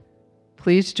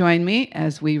Please join me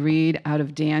as we read out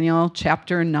of Daniel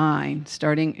chapter 9,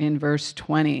 starting in verse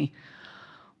 20.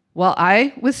 While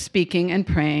I was speaking and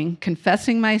praying,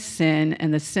 confessing my sin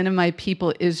and the sin of my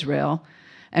people Israel,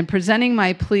 and presenting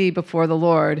my plea before the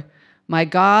Lord, my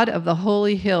God of the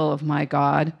holy hill of my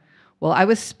God, while I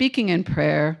was speaking in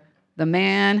prayer, the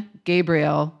man,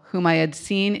 Gabriel, whom I had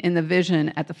seen in the vision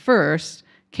at the first,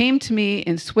 came to me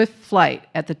in swift flight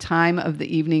at the time of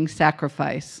the evening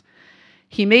sacrifice.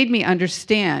 He made me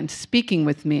understand, speaking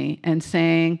with me and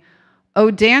saying,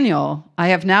 "O Daniel, I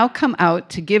have now come out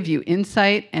to give you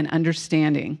insight and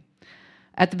understanding.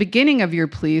 At the beginning of your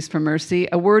pleas for mercy,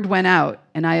 a word went out,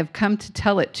 and I have come to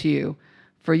tell it to you,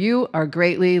 for you are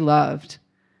greatly loved.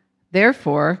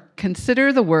 Therefore,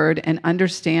 consider the word and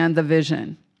understand the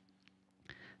vision.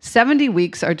 70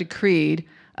 weeks are decreed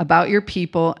about your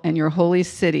people and your holy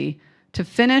city to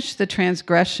finish the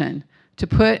transgression, to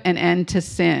put an end to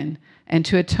sin, and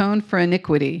to atone for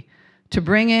iniquity, to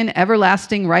bring in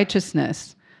everlasting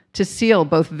righteousness, to seal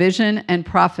both vision and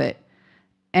prophet,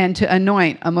 and to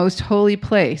anoint a most holy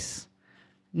place.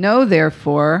 Know,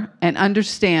 therefore, and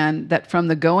understand that from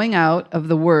the going out of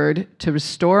the word to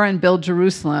restore and build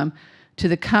Jerusalem to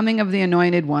the coming of the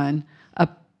Anointed One, a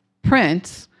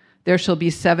prince, there shall be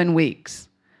 7 weeks.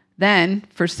 Then,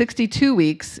 for 62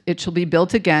 weeks, it shall be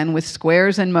built again with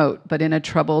squares and moat, but in a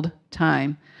troubled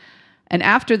time. And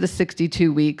after the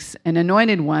 62 weeks, an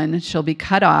anointed one shall be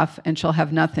cut off and shall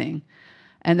have nothing.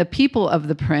 And the people of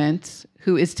the prince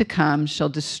who is to come shall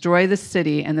destroy the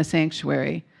city and the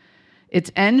sanctuary.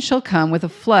 Its end shall come with a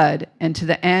flood, and to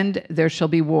the end there shall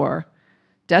be war.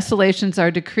 Desolations are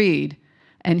decreed,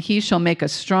 and he shall make a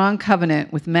strong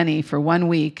covenant with many for 1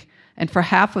 week, and for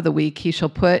half of the week he shall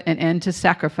put an end to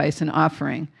sacrifice and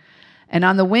offering. And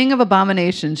on the wing of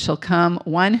abomination shall come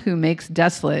one who makes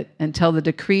desolate until the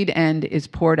decreed end is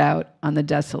poured out on the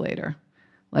desolator."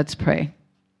 Let's pray.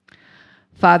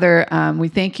 Father, we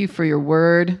thank you for your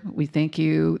word. We thank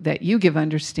you that you give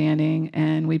understanding,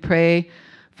 and we pray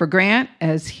for Grant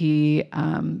as he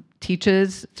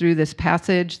teaches through this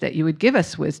passage that you would give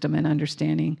us wisdom and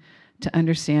understanding to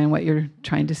understand what you're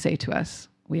trying to say to us.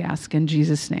 We ask in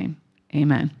Jesus' name.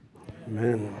 Amen.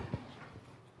 Amen.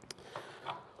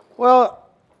 Well,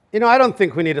 I don't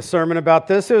think we need a sermon about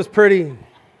this. It was pretty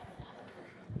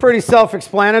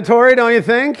self-explanatory, don't you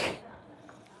think?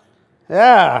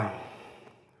 Yeah.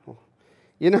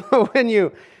 When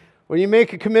you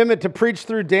make a commitment to preach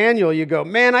through Daniel, you go,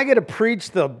 man, I get to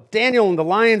preach the Daniel in the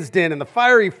lion's den and the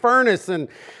fiery furnace and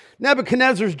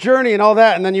Nebuchadnezzar's journey and all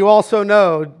that. And then you also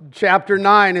know chapter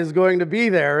 9 is going to be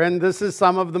there. And this is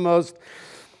some of the most,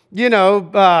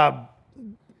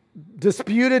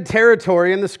 disputed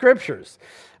territory in the scriptures.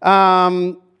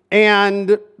 And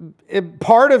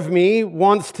part of me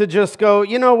wants to just go,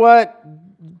 you know what?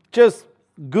 Just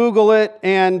Google it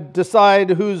and decide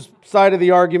whose side of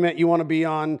the argument you want to be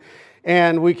on,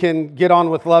 and we can get on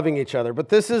with loving each other. But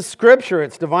this is scripture.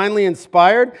 It's divinely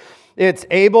inspired. It's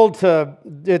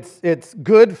it's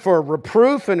good for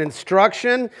reproof and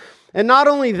instruction. And not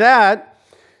only that,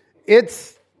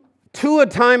 it's to a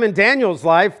time in Daniel's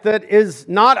life that is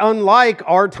not unlike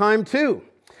our time too.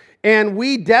 And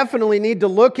we definitely need to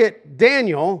look at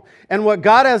Daniel and what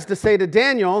God has to say to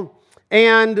Daniel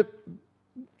and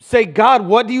say, God,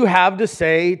 what do you have to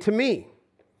say to me?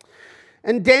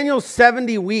 And Daniel's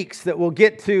 70 weeks that we'll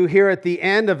get to here at the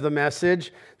end of the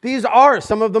message, these are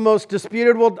some of the most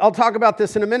disputed. I'll talk about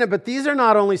this in a minute, but these are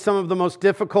not only some of the most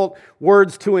difficult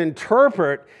words to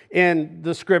interpret in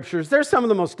the scriptures, they're some of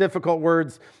the most difficult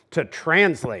words to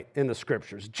translate in the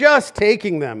scriptures. Just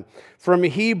taking them from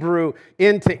Hebrew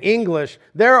into English,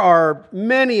 there are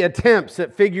many attempts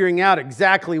at figuring out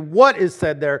exactly what is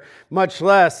said there, much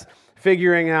less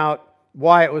figuring out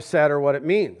why it was said or what it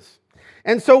means.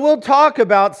 And so we'll talk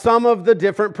about some of the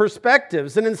different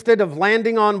perspectives. And instead of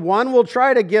landing on one, we'll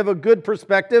try to give a good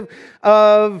perspective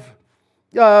of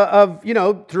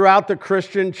throughout the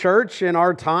Christian church in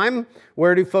our time,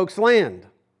 where do folks land?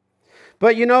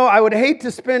 But, I would hate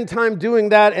to spend time doing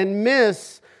that and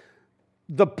miss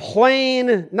the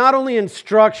plain, not only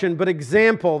instruction, but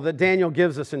example that Daniel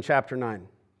gives us in chapter 9.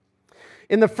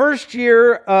 In the first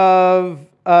year of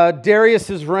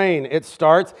Darius's reign, it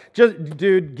starts. Just,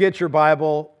 dude, get your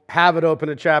Bible, have it open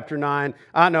to chapter 9.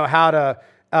 I don't know how to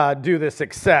do this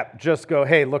except just go,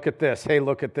 hey, look at this. Hey,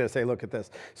 look at this. Hey, look at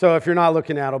this. So if you're not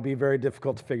looking at it, it'll be very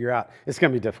difficult to figure out. It's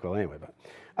going to be difficult anyway.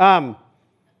 But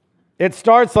it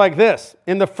starts like this.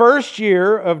 In the first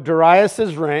year of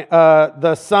Darius's reign,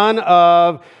 the son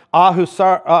of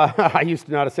I used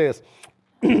to know how to say this.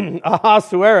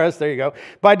 Ahasuerus, there you go,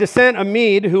 by descent a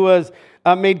Mede, who was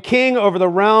made king over the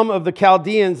realm of the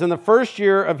Chaldeans in the first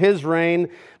year of his reign,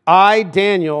 I,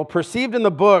 Daniel, perceived in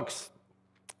the books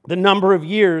the number of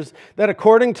years that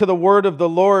according to the word of the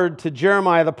Lord to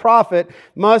Jeremiah the prophet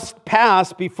must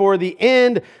pass before the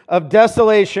end of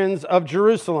desolations of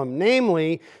Jerusalem,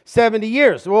 namely 70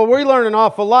 years. Well, we learn an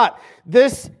awful lot.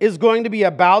 This is going to be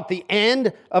about the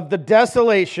end of the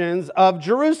desolations of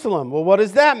Jerusalem. Well, what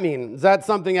does that mean? Is that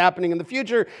something happening in the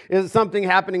future? Is it something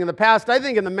happening in the past? I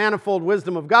think in the manifold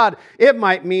wisdom of God, it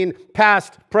might mean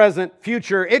past, present,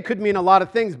 future. It could mean a lot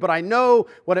of things, but I know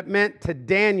what it meant to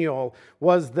Daniel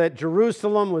was that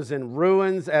Jerusalem was in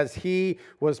ruins as he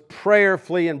was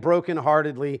prayerfully and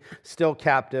brokenheartedly still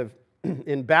captive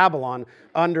in Babylon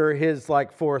under his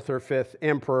fourth or fifth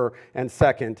emperor and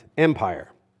second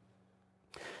empire.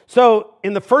 So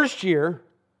in the first year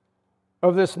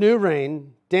of this new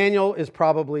reign, Daniel is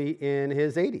probably in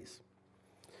his 80s,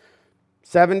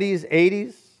 70s,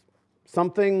 80s,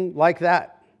 something like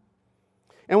that.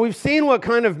 And we've seen what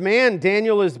kind of man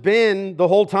Daniel has been the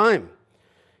whole time.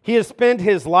 He has spent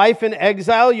his life in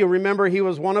exile. You remember he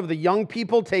was one of the young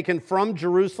people taken from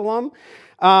Jerusalem.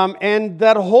 And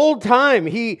that whole time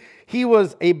he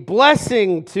was a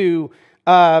blessing to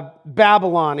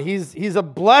Babylon. He's a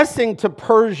blessing to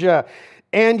Persia.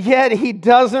 And yet he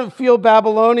doesn't feel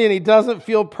Babylonian. He doesn't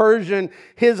feel Persian.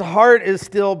 His heart is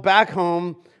still back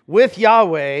home with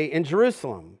Yahweh in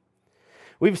Jerusalem.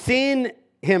 We've seen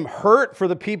him hurt for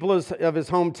the people of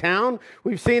his hometown.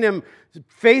 We've seen him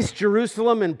face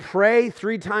Jerusalem and pray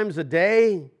 3 times a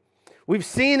day. We've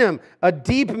seen him a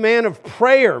deep man of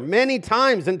prayer many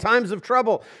times in times of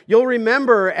trouble. You'll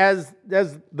remember as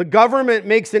the government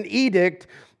makes an edict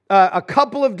a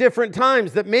couple of different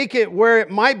times that make it where it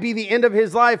might be the end of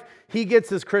his life, he gets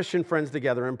his Christian friends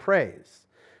together and prays.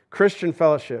 Christian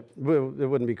fellowship, it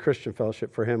wouldn't be Christian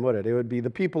fellowship for him, would it? It would be the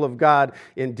people of God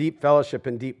in deep fellowship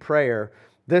and deep prayer.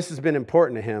 This has been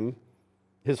important to him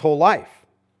his whole life.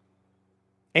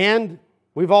 And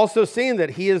we've also seen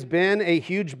that he has been a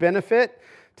huge benefit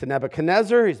to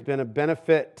Nebuchadnezzar. He's been a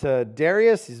benefit to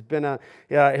Darius.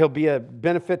 He'll be a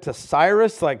benefit to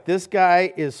Cyrus. This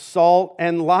guy is salt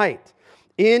and light.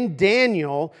 In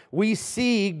Daniel, we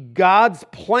see God's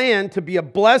plan to be a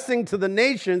blessing to the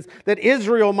nations, that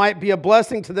Israel might be a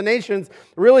blessing to the nations,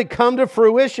 really come to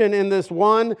fruition in this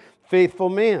one faithful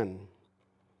man.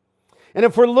 And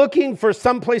if we're looking for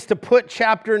some place to put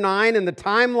chapter 9 in the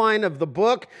timeline of the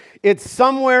book, it's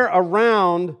somewhere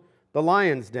around the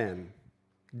lion's den.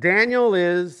 Daniel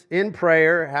is in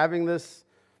prayer, having this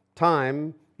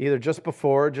time, either just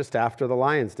before or just after the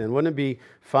lion's den. Wouldn't it be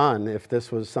fun if this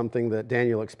was something that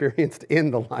Daniel experienced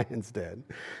in the lion's den?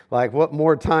 What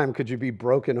more time could you be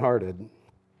brokenhearted?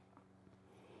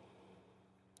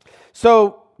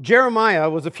 So Jeremiah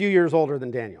was a few years older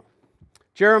than Daniel.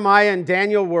 Jeremiah and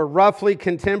Daniel were roughly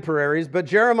contemporaries, but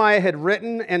Jeremiah had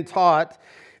written and taught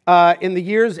in the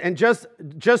years, and just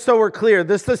so we're clear,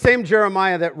 this is the same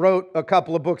Jeremiah that wrote a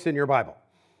couple of books in your Bible.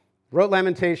 Wrote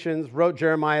Lamentations, wrote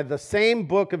Jeremiah, the same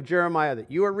book of Jeremiah that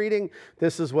you are reading.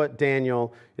 This is what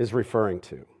Daniel is referring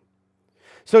to.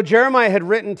 So Jeremiah had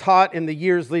written, taught in the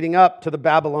years leading up to the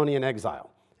Babylonian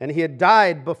exile, and he had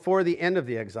died before the end of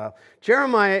the exile.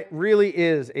 Jeremiah really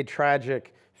is a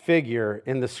tragic figure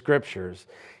in the scriptures.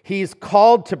 He's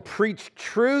called to preach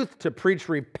truth, to preach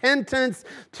repentance,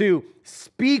 to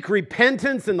speak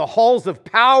repentance in the halls of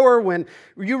power. When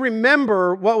you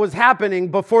remember what was happening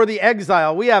before the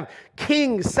exile, we have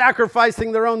kings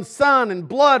sacrificing their own son and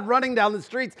blood running down the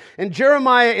streets. And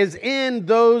Jeremiah is in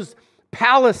those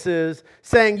palaces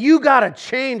saying, you got to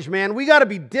change, man. We got to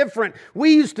be different.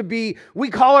 We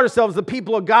call ourselves the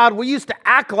people of God. We used to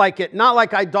act like it, not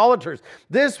like idolaters.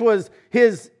 This was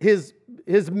his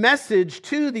message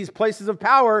to these places of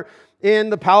power in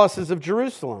the palaces of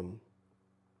Jerusalem.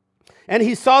 And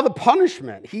he saw the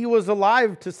punishment. He was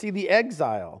alive to see the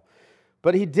exile,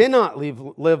 but he did not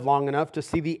live long enough to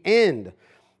see the end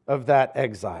of that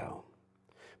exile.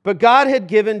 But God had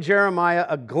given Jeremiah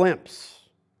a glimpse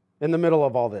in the middle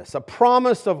of all this, a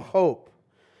promise of hope.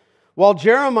 While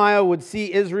Jeremiah would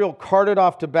see Israel carted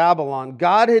off to Babylon,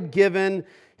 God had given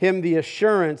him the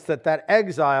assurance that that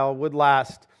exile would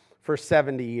last for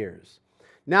 70 years.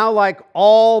 Now, like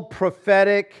all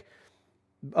prophetic,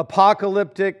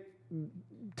 apocalyptic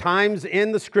times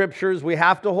in the scriptures, we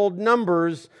have to hold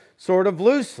numbers sort of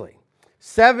loosely.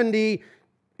 70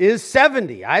 is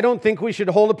 70. I don't think we should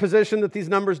hold a position that these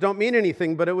numbers don't mean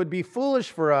anything, but it would be foolish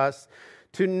for us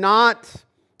to not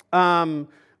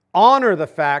honor the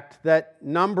fact that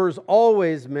numbers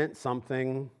always meant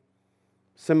something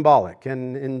symbolic.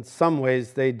 And in some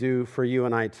ways, they do for you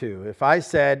and I too. If I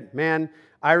said, man,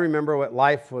 I remember what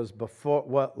life was before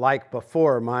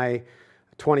my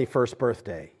 21st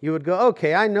birthday. You would go,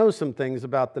 okay, I know some things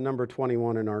about the number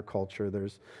 21 in our culture.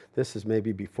 This is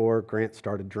maybe before Grant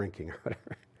started drinking or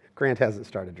whatever. Grant hasn't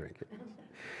started drinking.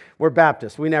 We're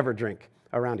Baptists. We never drink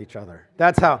around each other.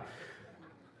 That's how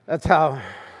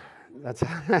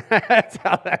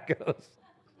that goes.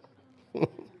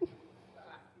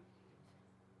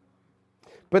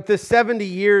 But the 70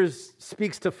 years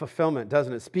speaks to fulfillment,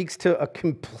 doesn't it? It speaks to a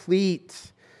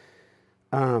complete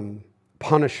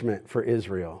punishment for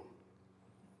Israel.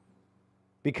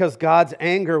 Because God's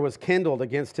anger was kindled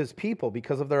against his people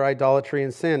because of their idolatry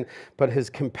and sin, but his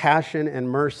compassion and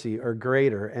mercy are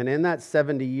greater. And in that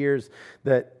 70 years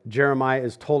that Jeremiah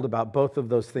is told about, both of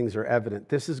those things are evident.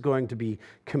 This is going to be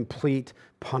complete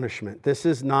punishment. This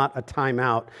is not a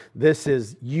timeout. This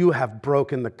is, you have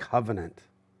broken the covenant.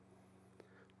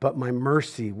 But my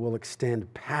mercy will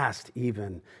extend past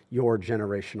even your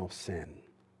generational sin.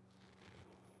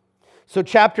 So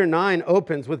chapter 9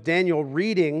 opens with Daniel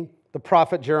reading the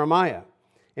prophet Jeremiah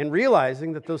and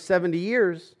realizing that those 70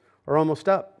 years are almost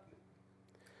up.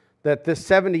 That this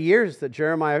 70 years that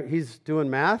Jeremiah, he's doing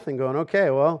math and going,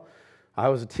 okay, well, I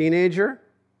was a teenager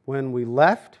when we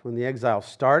left, when the exile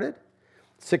started.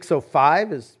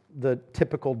 605 is the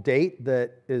typical date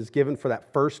that is given for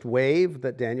that first wave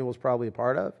that Daniel was probably a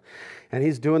part of. And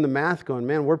he's doing the math going,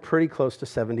 man, we're pretty close to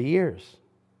 70 years.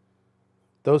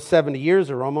 Those 70 years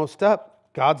are almost up.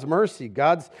 God's mercy,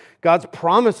 God's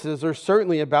promises are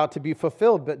certainly about to be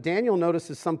fulfilled. But Daniel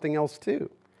notices something else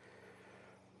too.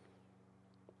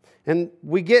 And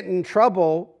we get in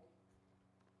trouble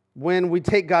when we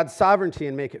take God's sovereignty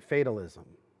and make it fatalism.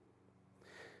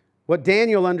 What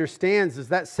Daniel understands is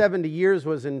that 70 years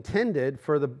was intended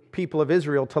for the people of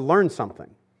Israel to learn something.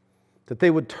 That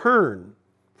they would turn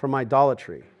from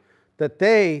idolatry. That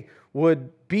they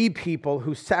would be people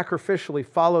who sacrificially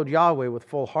followed Yahweh with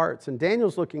full hearts. And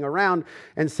Daniel's looking around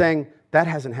and saying, that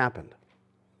hasn't happened.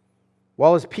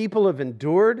 While his people have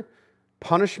endured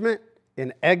punishment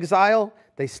in exile,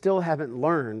 they still haven't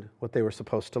learned what they were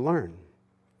supposed to learn.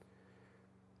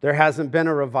 There hasn't been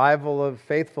a revival of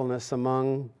faithfulness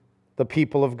among the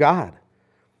people of God.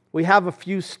 We have a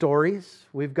few stories.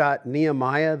 We've got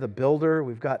Nehemiah, the builder.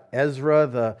 We've got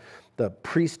Ezra, the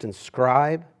priest and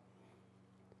scribe.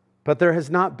 But there has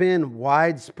not been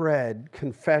widespread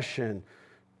confession,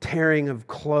 tearing of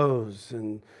clothes,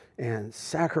 and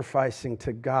sacrificing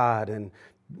to God, and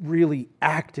really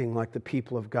acting like the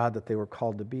people of God that they were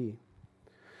called to be.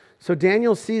 So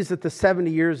Daniel sees that the 70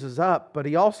 years is up, but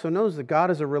he also knows that God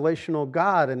is a relational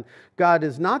God, and God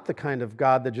is not the kind of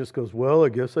God that just goes, well, I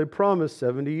guess I promised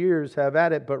 70 years, have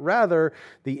at it. But rather,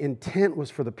 the intent was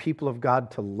for the people of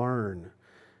God to learn,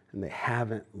 and they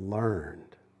haven't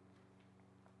learned.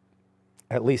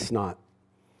 At least not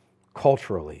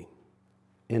culturally,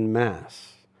 en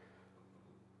masse.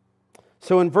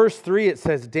 So in verse 3, it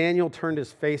says, Daniel turned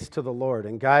his face to the Lord.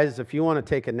 And guys, if you want to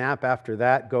take a nap after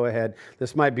that, go ahead.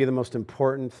 This might be the most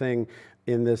important thing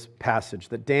in this passage,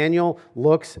 that Daniel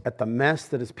looks at the mess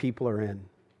that his people are in.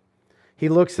 He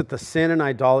looks at the sin and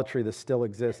idolatry that still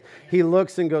exists. He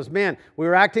looks and goes, man, we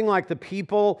were acting like the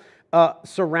people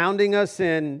surrounding us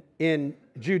in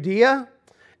Judea.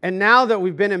 And now that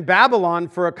we've been in Babylon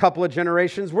for a couple of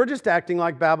generations, we're just acting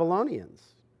like Babylonians.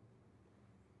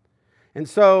 And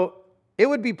so it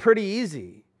would be pretty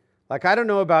easy. Like, I don't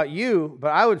know about you,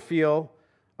 but I would feel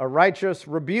a righteous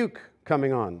rebuke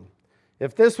coming on.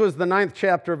 If this was the 9th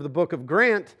chapter of the book of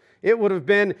Grant, it would have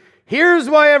been, here's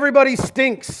why everybody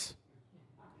stinks.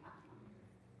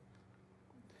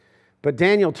 But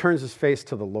Daniel turns his face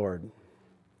to the Lord.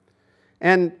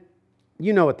 And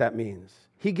you know what that means.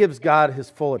 He gives God his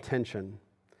full attention.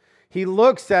 He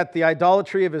looks at the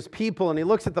idolatry of his people, and he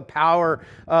looks at the power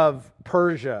of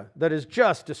Persia that is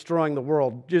just destroying the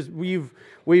world. We've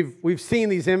seen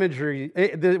these imagery.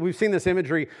 We've seen this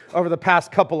imagery over the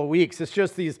past couple of weeks. It's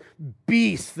just these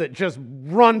beasts that just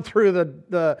run through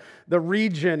the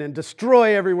region and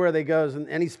destroy everywhere they go.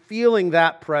 And he's feeling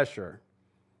that pressure.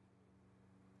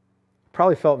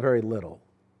 Probably felt very little.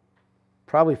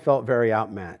 Probably felt very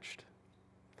outmatched.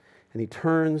 And he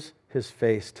turns his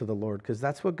face to the Lord, because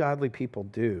that's what godly people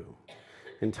do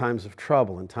in times of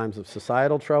trouble, in times of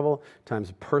societal trouble, times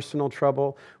of personal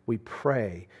trouble. We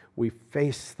pray, we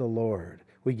face the Lord,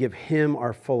 we give him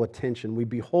our full attention, we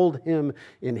behold him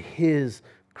in his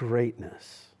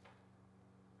greatness.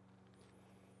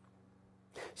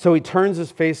 So he turns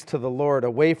his face to the Lord,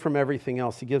 away from everything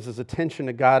else. He gives his attention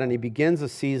to God, and he begins a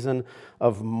season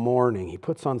of mourning. He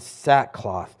puts on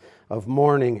sackcloth of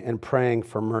mourning and praying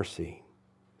for mercy.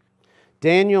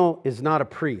 Daniel is not a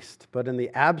priest, but in the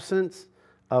absence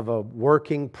of a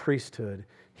working priesthood,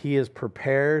 he is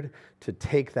prepared to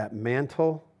take that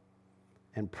mantle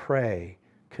and pray,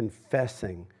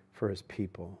 confessing for his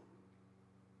people.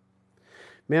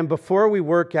 Man, before we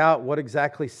work out what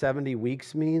exactly 70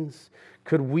 weeks means,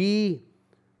 could we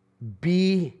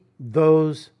be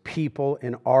those people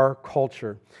in our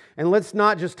culture? And let's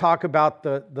not just talk about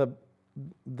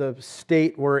the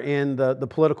state we're in, the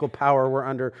political power we're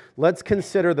under. Let's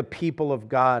consider the people of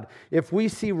God. If we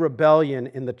see rebellion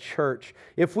in the church,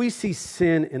 if we see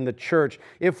sin in the church,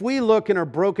 if we look and are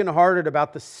brokenhearted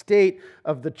about the state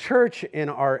of the church in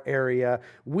our area,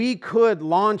 we could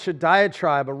launch a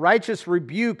diatribe, a righteous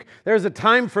rebuke. There's a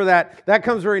time for that. That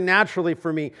comes very naturally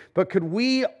for me. But could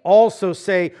we also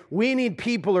say we need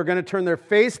people who are going to turn their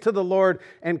face to the Lord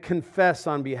and confess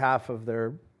on behalf of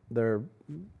their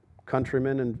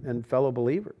countrymen and fellow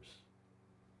believers?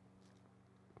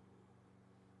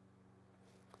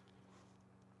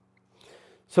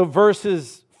 So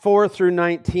verses 4 through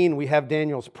 19, we have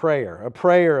Daniel's prayer, a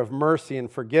prayer of mercy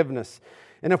and forgiveness.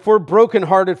 And if we're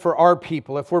brokenhearted for our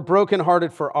people, if we're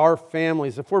brokenhearted for our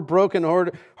families, if we're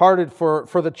brokenhearted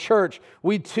for the church,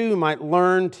 we too might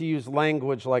learn to use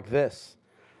language like this.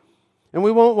 And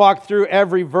we won't walk through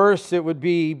every verse. It would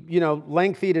be,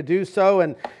 lengthy to do so.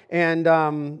 And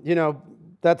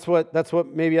that's what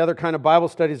maybe other kind of Bible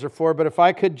studies are for. But if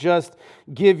I could just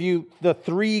give you the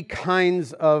three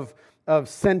kinds of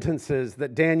sentences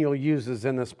that Daniel uses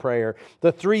in this prayer,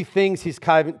 the three things he's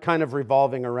kind of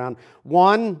revolving around.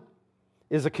 One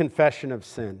is a confession of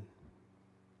sin.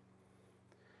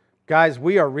 Guys,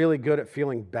 we are really good at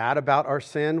feeling bad about our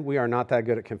sin. We are not that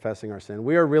good at confessing our sin.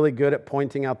 We are really good at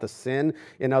pointing out the sin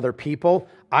in other people.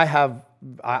 I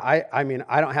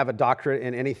don't have a doctorate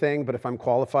in anything, but if I'm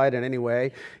qualified in any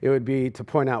way, it would be to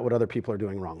point out what other people are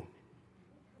doing wrong.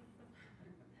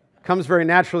 Comes very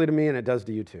naturally to me, and it does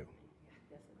to you too.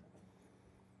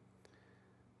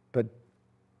 But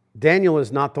Daniel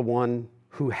is not the one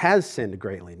who has sinned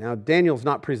greatly. Now, Daniel's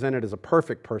not presented as a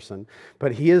perfect person,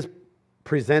 but he is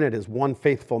presented as one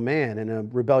faithful man in a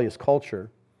rebellious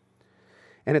culture.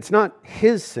 And it's not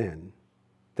his sin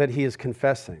that he is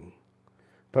confessing,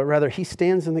 but rather he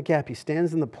stands in the gap. He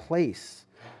stands in the place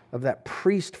of that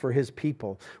priest for his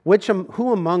people.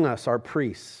 Who among us are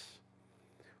priests?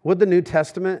 Would the New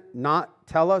Testament not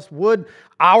tell us? Would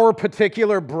our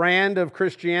particular brand of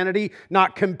Christianity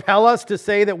not compel us to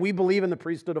say that we believe in the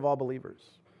priesthood of all believers?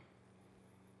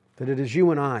 That it is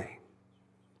you and I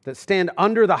that stand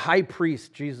under the high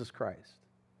priest, Jesus Christ.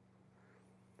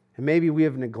 And maybe we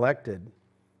have neglected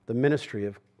the ministry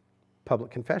of public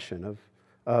confession,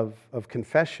 of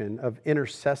confession, of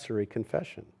intercessory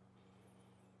confession.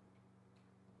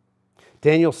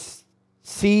 Daniel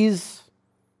sees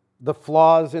the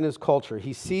flaws in his culture.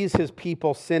 He sees his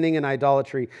people sinning in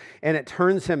idolatry, and it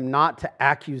turns him not to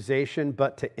accusation,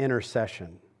 but to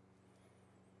intercession.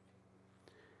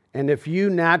 And if you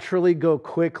naturally go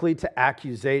quickly to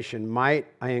accusation, might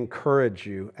I encourage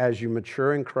you, as you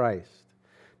mature in Christ,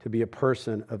 to be a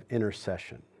person of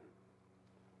intercession,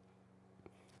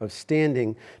 of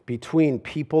standing between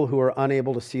people who are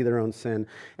unable to see their own sin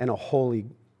and a holy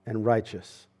and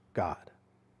righteous God.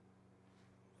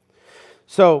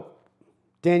 So,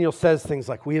 Daniel says things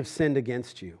like, "We have sinned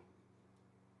against you."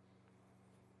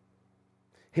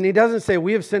 And he doesn't say,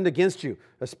 "We have sinned against you,"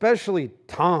 especially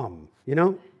Tom,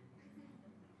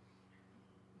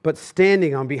 but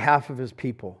standing on behalf of his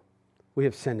people, "We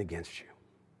have sinned against you."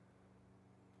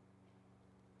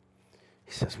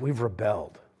 He says, "We've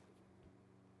rebelled.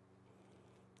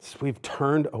 We've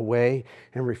turned away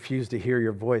and refused to hear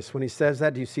your voice." When he says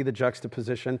that, do you see the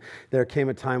juxtaposition? There came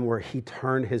a time where he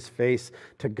turned his face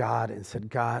to God and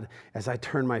said, "God, as I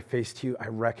turn my face to you, I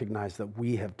recognize that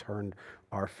we have turned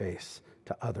our face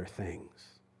to other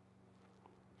things."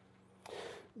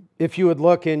 If you would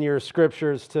look in your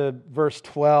scriptures to verse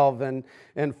 12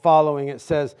 and following, it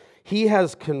says, "He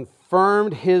has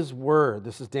confirmed his word."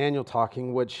 This is Daniel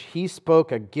talking, "which he spoke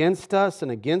against us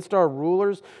and against our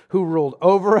rulers who ruled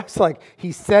over us." Like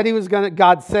God said he was going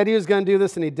to do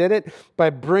this, and he did it by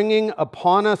bringing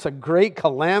upon us a great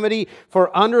calamity.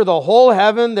 "For under the whole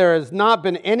heaven there has not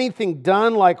been anything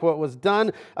done like what was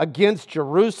done against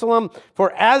Jerusalem.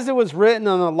 For as it was written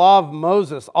in the law of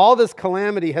Moses, all this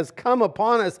calamity has come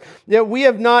upon us, yet we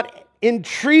have not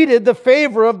entreated the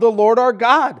favor of the Lord our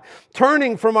God,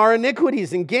 turning from our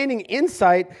iniquities and gaining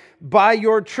insight by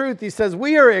your truth." He says,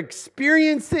 we are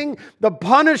experiencing the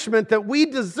punishment that we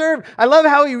deserve. I love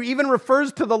how he even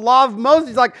refers to the law of Moses.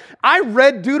 He's like, I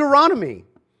read Deuteronomy.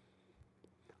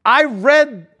 I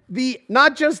read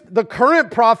not just the current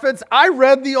prophets, I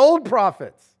read the old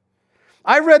prophets.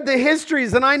 I read the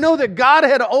histories, and I know that God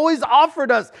had always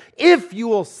offered us, if you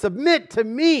will submit to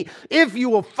me, if you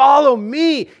will follow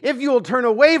me, if you will turn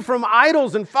away from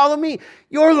idols and follow me,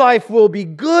 your life will be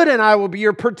good, and I will be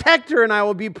your protector, and I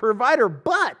will be provider.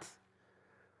 But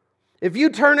if you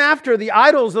turn after the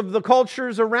idols of the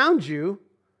cultures around you,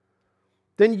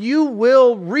 then you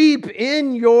will reap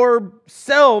in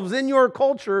yourselves, in your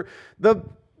culture, the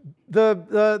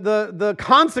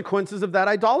consequences of that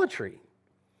idolatry.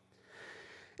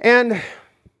 And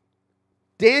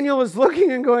Daniel is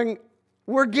looking and going,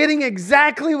 we're getting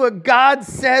exactly what God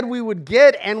said we would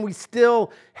get, and we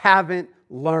still haven't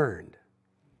learned.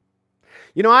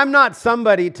 You know, I'm not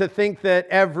somebody to think that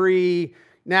every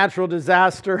natural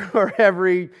disaster or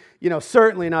every,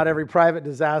 certainly not every private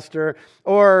disaster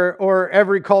or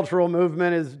every cultural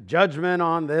movement is judgment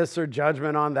on this or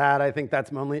judgment on that. I think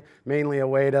that's mainly a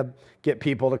way to get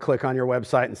people to click on your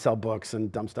website and sell books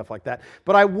and dumb stuff like that.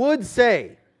 But I would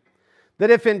say that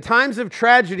if in times of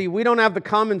tragedy we don't have the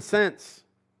common sense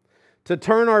to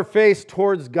turn our face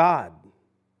towards God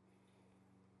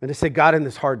and to say, God, in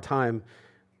this hard time,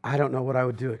 I don't know what I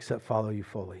would do except follow you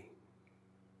fully,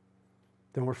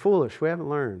 then we're foolish. We haven't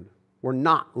learned. We're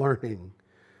not learning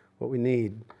what we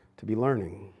need to be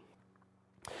learning.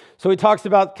 So he talks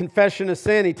about confession of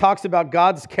sin. He talks about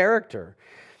God's character.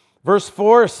 Verse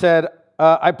 4 said,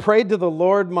 I prayed to the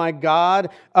Lord my God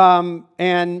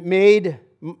and made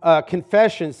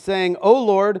confession, saying, O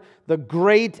Lord, the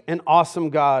great and awesome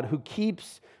God who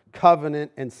keeps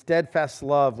covenant and steadfast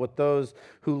love with those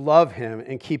who love him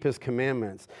and keep his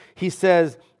commandments. He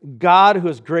says, God who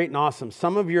is great and awesome.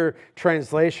 Some of your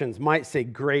translations might say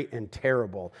great and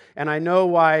terrible. And I know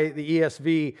why the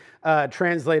ESV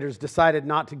translators decided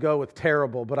not to go with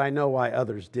terrible, but I know why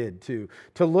others did too.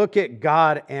 To look at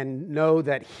God and know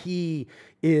that he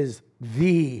is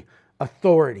the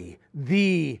authority,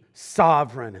 the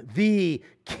sovereign, the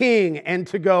king, and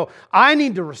to go, I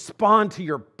need to respond to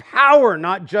your power,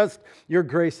 not just your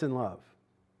grace and love,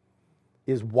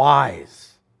 is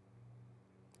wise.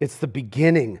 It's the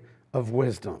beginning of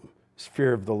wisdom, it's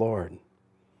fear of the Lord.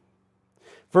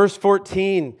 Verse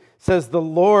 14 says the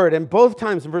Lord, and both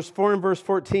times in verse 4 and verse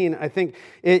 14, I think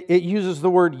it uses the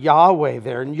word Yahweh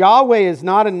there. And Yahweh is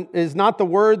not the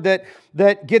word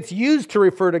that gets used to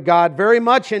refer to God very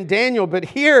much in Daniel. But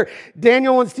here,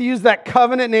 Daniel wants to use that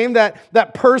covenant name,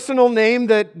 that personal name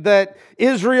that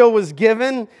Israel was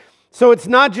given. So it's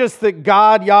not just that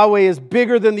God, Yahweh, is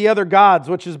bigger than the other gods,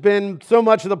 which has been so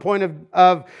much of the point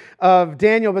of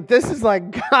Daniel. But this is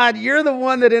like, God, you're the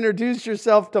one that introduced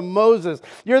yourself to Moses.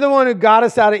 You're the one who got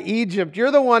us out of Egypt.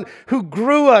 You're the one who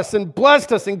grew us and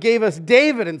blessed us and gave us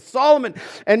David and Solomon.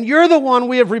 And you're the one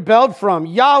we have rebelled from.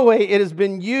 Yahweh, it has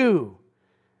been you.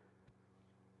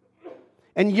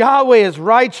 And Yahweh is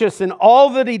righteous in all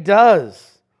that he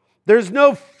does. There's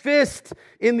no fist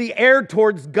in the air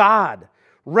towards God.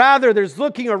 Rather, there's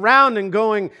looking around and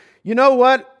going, you know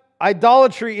what?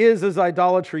 Idolatry is as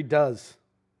idolatry does.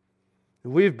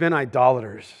 We've been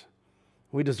idolaters.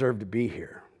 We deserve to be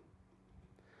here.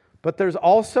 But there's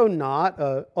also not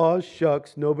oh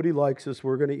shucks, nobody likes us,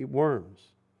 we're going to eat worms.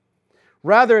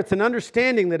 Rather, it's an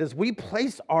understanding that as we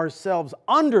place ourselves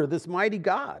under this mighty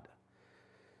God,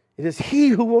 it is he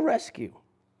who will rescue.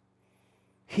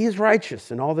 He is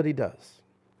righteous in all that he does.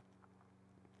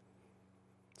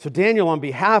 So Daniel, on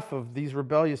behalf of these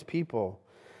rebellious people,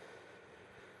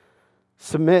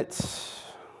 submits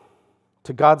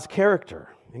to God's character.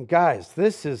 And guys,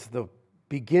 this is the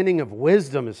beginning of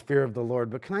wisdom, is fear of the Lord.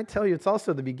 But can I tell you, it's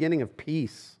also the beginning of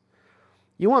peace.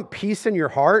 You want peace in your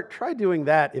heart? Try doing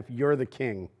that if you're the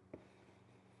king.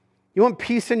 You want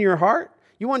peace in your heart?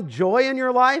 You want joy in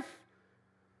your life?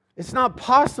 It's not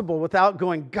possible without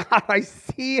going, God, I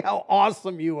see how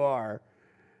awesome you are.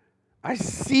 I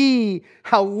see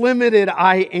how limited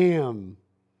I am.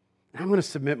 I'm going to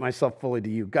submit myself fully to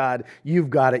you. God,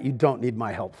 you've got it. You don't need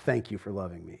my help. Thank you for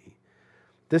loving me.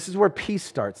 This is where peace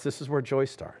starts. This is where joy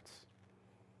starts.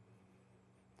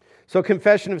 So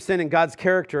confession of sin and God's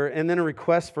character, and then a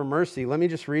request for mercy. Let me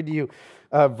just read to you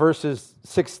verses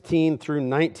 16 through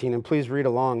 19, and please read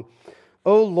along.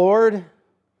 O Lord,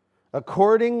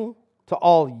 according to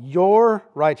all your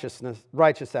righteous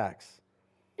acts,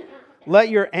 let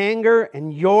your anger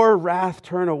and your wrath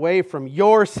turn away from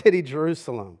your city,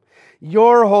 Jerusalem,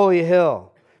 your holy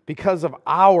hill, because of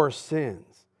our sins.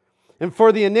 And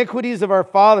for the iniquities of our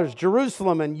fathers,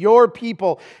 Jerusalem and your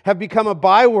people have become a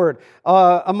byword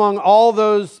among all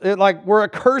those, like we're a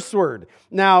curse word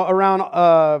now around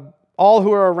all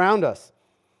who are around us.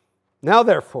 Now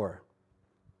therefore,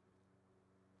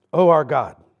 O our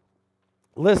God,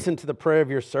 listen to the prayer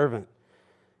of your servant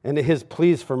and to his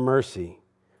pleas for mercy.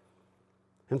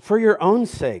 And for your own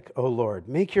sake, O Lord,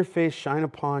 make your face shine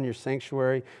upon your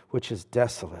sanctuary, which is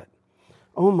desolate.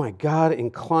 Oh my God,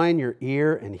 incline your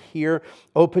ear and hear.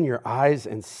 Open your eyes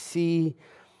and see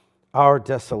our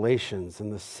desolations in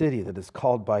the city that is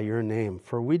called by your name.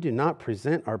 For we do not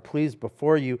present our pleas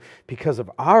before you because of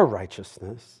our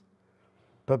righteousness,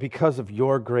 but because of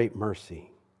your great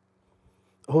mercy.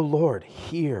 O Lord,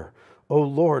 hear. O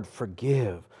Lord,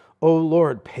 forgive. O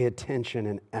Lord, pay attention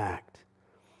and act.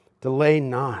 Delay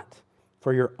not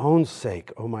for your own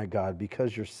sake, O my God,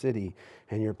 because your city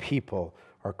and your people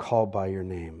are called by your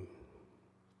name.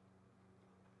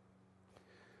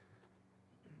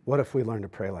 What if we learn to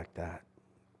pray like that?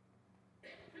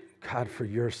 God, for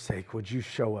your sake, would you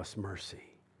show us mercy?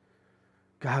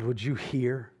 God, would you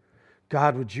hear?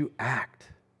 God, would you act?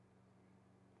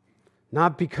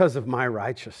 Not because of my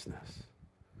righteousness.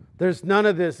 There's none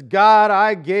of this, God,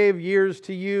 I gave years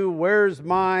to you, where's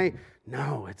my...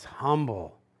 No, it's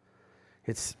humble.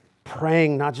 It's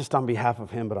praying not just on behalf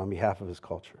of him, but on behalf of his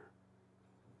culture.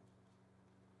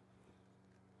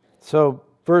 So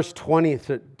verse 20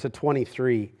 to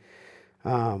 23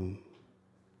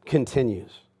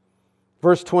 continues.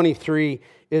 Verse 23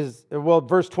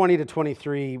 verse 20 to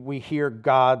 23, we hear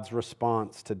God's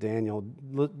response to Daniel.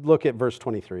 Look at verse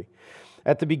 23.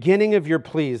 At the beginning of your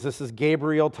pleas, this is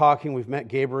Gabriel talking. We've met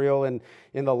Gabriel in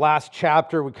the last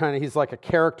chapter. He's like a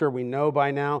character we know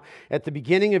by now. At the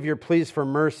beginning of your pleas for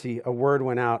mercy, a word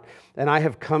went out, and I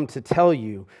have come to tell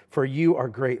you, for you are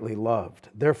greatly loved.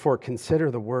 Therefore,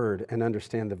 consider the word and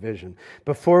understand the vision.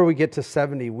 Before we get to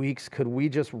 70 weeks, could we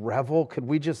just revel? Could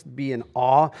we just be in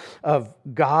awe of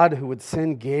God who would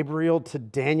send Gabriel to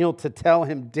Daniel to tell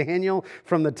him, Daniel,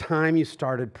 from the time you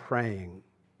started praying,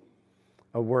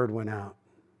 a word went out.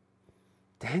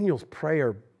 Daniel's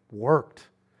prayer worked.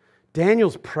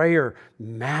 Daniel's prayer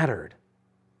mattered.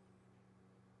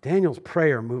 Daniel's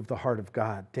prayer moved the heart of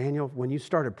God. Daniel, when you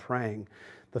started praying,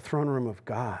 the throne room of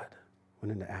God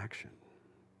went into action.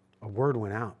 A word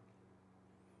went out.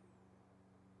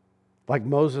 Like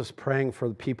Moses praying for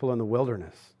the people in the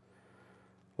wilderness.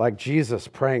 Like Jesus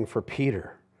praying for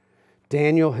Peter.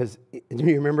 Daniel has, do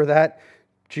you remember that?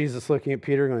 Jesus looking at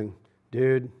Peter going,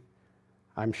 dude,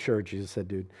 I'm sure Jesus said,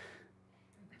 dude,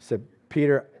 said,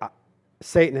 Peter,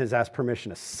 Satan has asked permission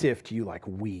to sift you like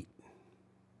wheat.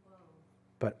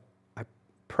 But I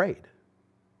prayed.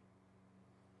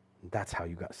 That's how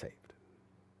you got saved.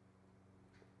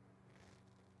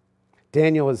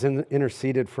 Daniel has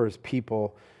interceded for his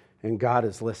people, and God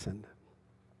has listened.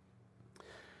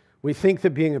 We think that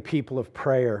being a people of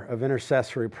prayer, of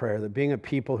intercessory prayer, that being a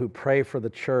people who pray for the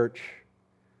church,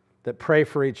 that pray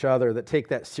for each other, that take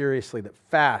that seriously, that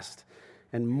fast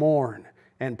and mourn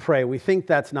and pray, we think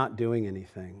that's not doing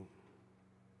anything.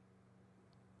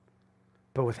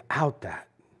 But without that,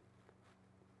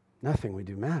 nothing we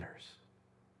do matters.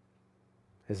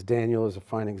 As Daniel is a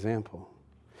fine example.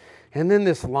 And then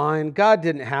this line, God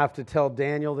didn't have to tell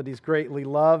Daniel that he's greatly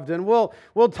loved. And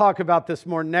we'll talk about this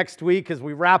more next week as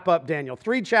we wrap up Daniel.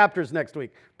 3 chapters next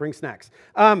week. Bring snacks.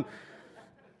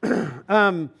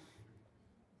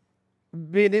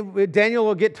 Daniel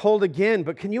will get told again,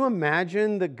 but can you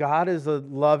imagine that God is a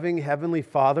loving heavenly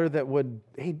Father that would,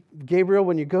 hey, Gabriel,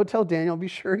 when you go tell Daniel, be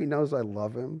sure he knows I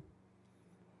love him.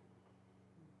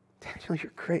 Daniel,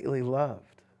 you're greatly loved.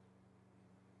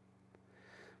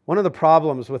 One of the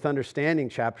problems with understanding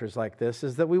chapters like this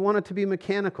is that we want it to be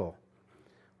mechanical.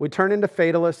 We turn into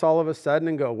fatalists all of a sudden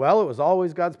and go, well, it was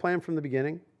always God's plan from the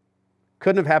beginning.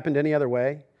 Couldn't have happened any other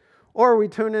way. Or we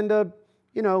turn into,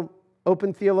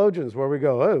 open theologians where we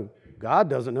go, oh, God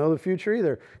doesn't know the future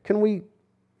either. Can we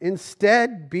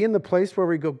instead be in the place where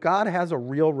we go, God has a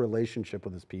real relationship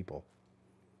with his people?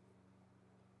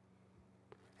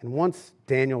 And wants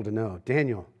Daniel to know,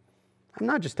 Daniel, I'm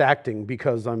not just acting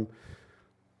because I'm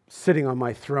sitting on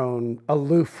my throne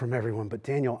aloof from everyone, but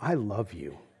Daniel, I love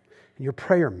you. And your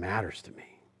prayer matters to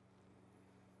me.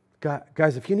 God,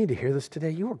 guys, if you need to hear this today,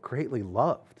 you are greatly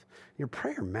loved. Your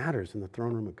prayer matters in the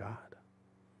throne room of God.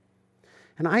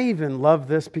 And I even love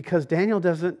this because Daniel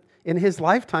in his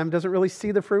lifetime, doesn't really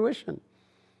see the fruition.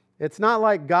 It's not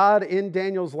like God in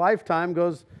Daniel's lifetime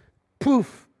goes,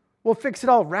 poof, we'll fix it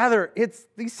all. Rather,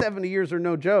 these 70 years are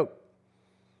no joke.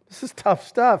 This is tough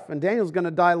stuff, and Daniel's going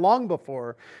to die long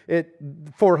before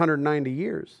 490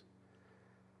 years.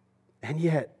 And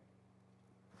yet,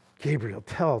 Gabriel,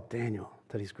 tell Daniel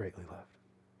that he's greatly loved.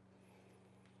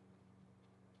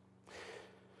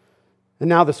 And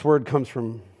now this word comes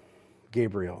from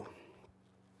Gabriel.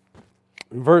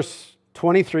 In verse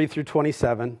 23 through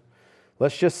 27,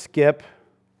 let's just skip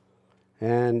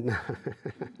and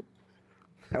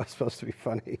That was supposed to be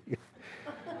funny.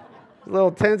 A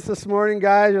little tense this morning,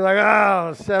 guys. You're like,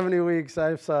 oh, 70 weeks.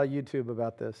 I saw YouTube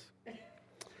about this.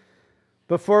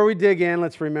 Before we dig in,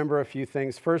 let's remember a few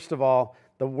things. First of all,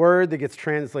 the word that gets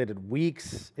translated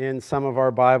weeks in some of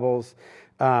our Bibles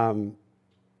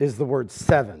is the word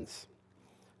sevens.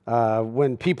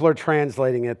 When people are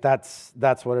translating it, that's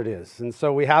what it is. And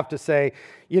so we have to say,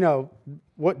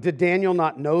 what did Daniel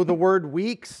not know the word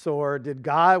weeks, or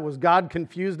was God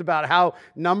confused about how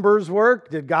numbers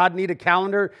work? Did God need a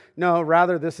calendar? No,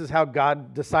 rather this is how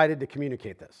God decided to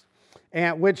communicate this.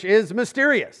 And which is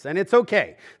mysterious, and it's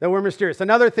okay that we're mysterious.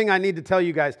 Another thing I need to tell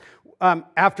you guys,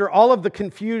 after all of the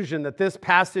confusion that this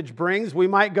passage brings, we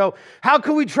might go, how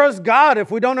can we trust God if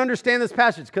we don't understand this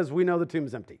passage? Because we know the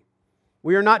tomb's empty.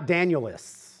 We are not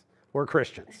Danielists. We're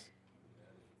Christians.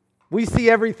 We see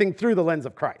everything through the lens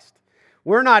of Christ.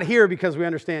 We're not here because we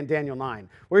understand Daniel 9.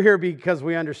 We're here because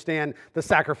we understand the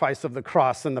sacrifice of the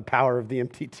cross and the power of the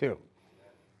empty tomb.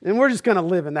 And we're just going to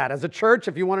live in that. As a church,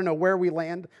 if you want to know where we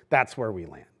land, that's where we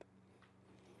land.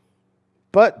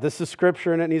 But this is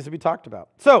Scripture, and it needs to be talked about.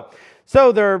 So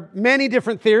there are many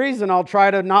different theories, and I'll try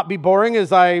to not be boring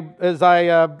as I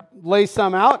lay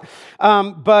some out.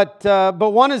 But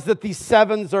one is that these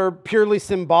sevens are purely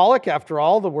symbolic. After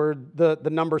all, the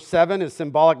number 7 is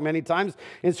symbolic many times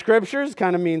in Scriptures.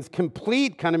 Kind of means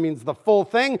complete, kind of means the full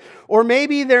thing. Or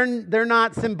maybe they're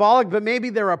not symbolic, but maybe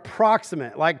they're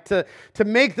approximate. Like to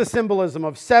make the symbolism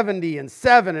of 70 and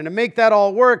 7, and to make that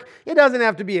all work, it doesn't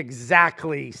have to be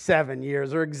exactly 7 years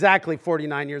or exactly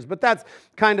 49 years, but that's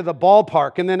kind of the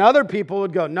ballpark. And then other people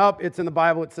would go, nope, it's in the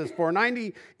Bible, it says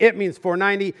 490, it means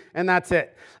 490, and that's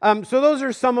it. So those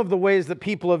are some of the ways that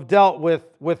people have dealt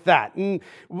with that. And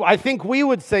I think we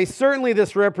would say certainly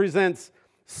this represents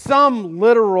some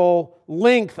literal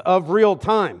length of real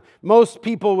time. Most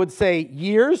people would say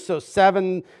years, so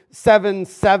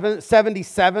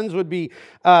 77s would be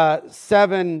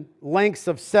 7 lengths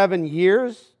of 7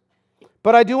 years.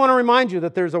 But I do want to remind you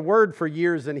that there's a word for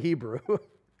years in Hebrew.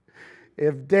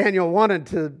 If Daniel wanted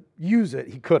to use it,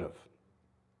 he could have.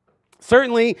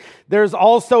 Certainly, there's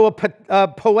also a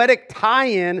poetic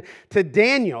tie-in to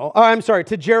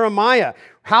to Jeremiah.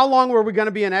 How long were we going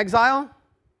to be in exile?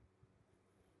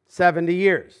 70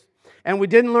 years. And we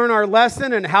didn't learn our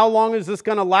lesson, and how long is this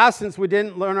going to last since we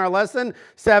didn't learn our lesson?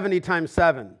 70 times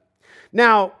 7.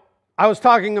 Now, I was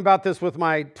talking about this with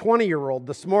my 20-year-old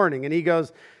this morning, and he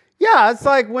goes, yeah, it's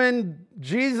like when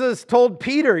Jesus told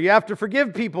Peter, you have to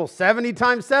forgive people 70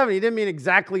 times 7. He didn't mean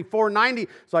exactly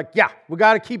 490. It's like, yeah, we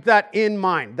got to keep that in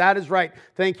mind. That is right.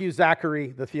 Thank you,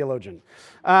 Zachary, the theologian.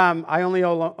 I only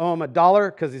owe him $1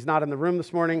 because he's not in the room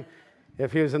this morning.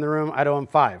 If he was in the room, I'd owe him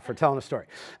 $5 for telling a story.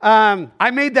 I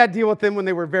made that deal with them when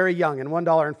they were very young, and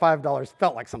 $1 and $5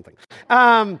 felt like something.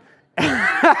 And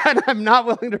I'm not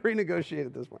willing to renegotiate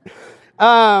at this point.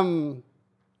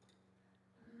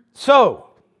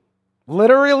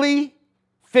 Literally,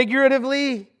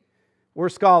 figuratively, we're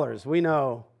scholars. We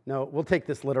know, no, we'll take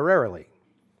this literarily.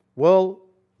 We'll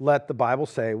let the Bible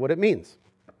say what it means.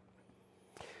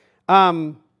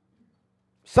 Some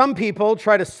people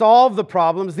try to solve the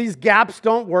problems. These gaps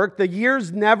don't work. The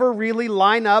years never really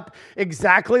line up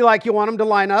exactly like you want them to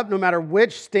line up, no matter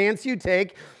which stance you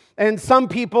take. And some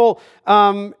people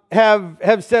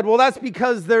have said, well, that's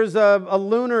because there's a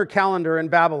lunar calendar in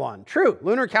Babylon. True,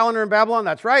 lunar calendar in Babylon,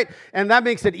 that's right. And that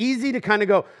makes it easy to kind of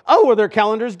go, oh, well, their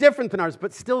calendar's different than ours.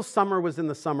 But still, summer was in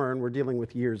the summer, and we're dealing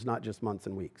with years, not just months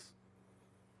and weeks.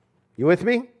 You with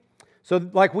me?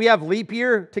 So like we have leap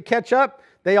year to catch up,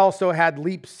 they also had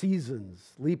leap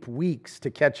seasons, leap weeks to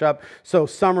catch up. So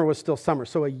summer was still summer.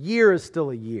 So a year is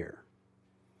still a year,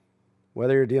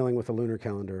 whether you're dealing with a lunar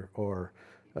calendar or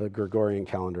a Gregorian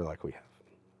calendar like we have,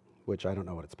 which I don't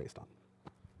know what it's based on.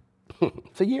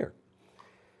 It's a year.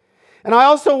 And I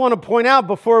also want to point out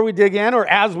before we dig in, or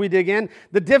as we dig in,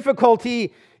 the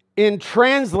difficulty in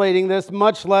translating this,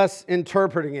 much less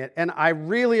interpreting it. And I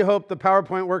really hope the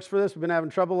PowerPoint works for this. We've been having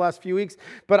trouble the last few weeks.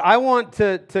 But I want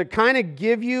to kind of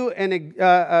give you and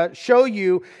show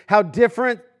you how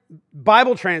different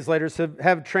Bible translators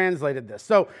have translated this.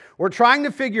 So we're trying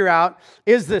to figure out,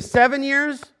 is this 7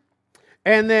 years?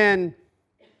 And then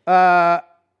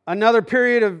another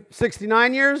period of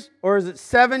 69 years? Or is it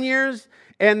 7 years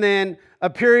and then a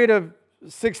period of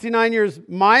 69 years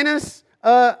minus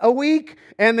a week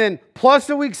and then plus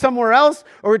a week somewhere else?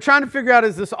 Or we're trying to figure out,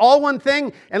 is this all one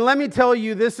thing? And let me tell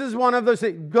you, this is one of those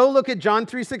things. Go look at John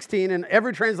 3:16 and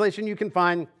every translation you can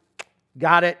find.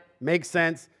 Got it. Makes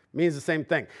sense. Means the same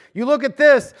thing. You look at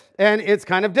this and it's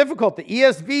kind of difficult. The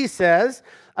ESV says,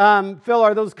 Phil,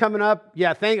 are those coming up?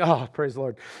 Yeah, praise the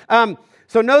Lord.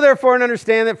 So know therefore and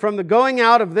understand that from the going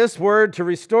out of this word to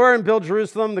restore and build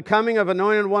Jerusalem, the coming of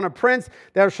anointed one, a prince,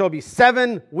 there shall be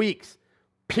 7 weeks,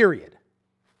 period.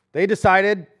 They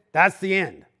decided that's the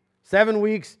end. 7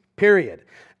 weeks, period.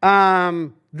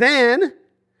 Then,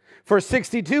 for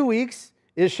 62 weeks,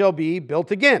 it shall be built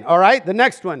again. All right, the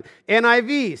next one.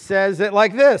 NIV says it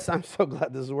like this. I'm so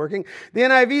glad this is working. The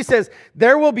NIV says,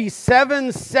 there will be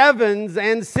 7 sevens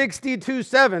and 62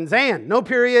 sevens. And no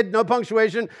period, no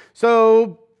punctuation.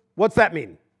 So what's that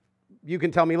mean? You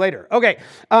can tell me later. Okay,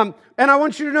 and I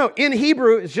want you to know, in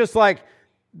Hebrew, it's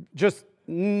just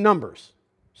numbers.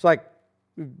 It's like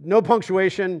no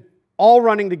punctuation, all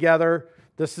running together.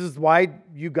 This is why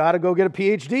you got to go get a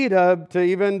PhD to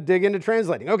even dig into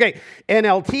translating. Okay,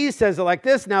 NLT says it like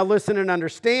this. Now listen and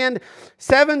understand.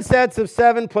 7 sets of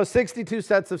 7 plus 62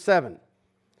 sets of 7.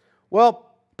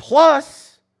 Well,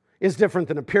 plus is different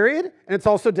than a period, and it's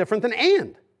also different than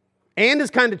and. And is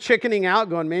kind of chickening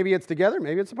out, going maybe it's together,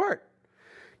 maybe it's apart.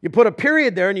 You put a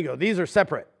period there and you go, these are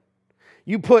separate.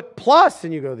 You put plus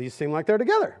and you go, these seem like they're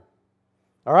together.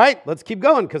 All right, let's keep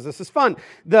going because this is fun.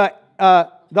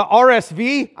 The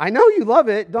RSV, I know you love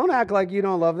it. Don't act like you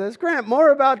don't love this. Grant,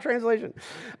 more about translation.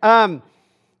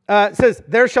 Says,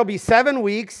 there shall be 7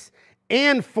 weeks,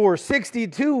 and for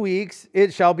 62 weeks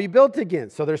it shall be built again.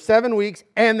 So there's 7 weeks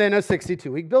and then a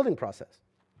 62-week building process.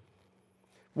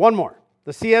 One more.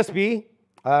 The CSB,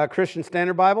 Christian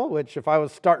Standard Bible, which if I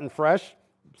was starting fresh,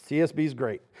 CSB is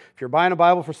great. If you're buying a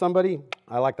Bible for somebody,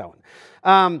 I like that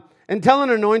one. Until an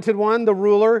anointed one, the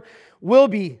ruler, will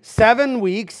be 7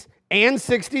 weeks and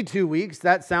 62 weeks.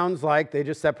 That sounds like they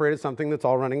just separated something that's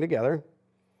all running together.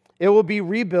 It will be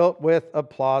rebuilt with a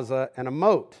plaza and a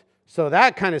moat. So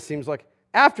that kind of seems like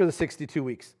after the 62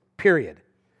 weeks, period.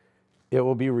 It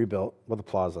will be rebuilt with a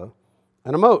plaza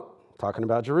and a moat. Talking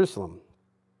about Jerusalem.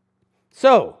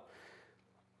 So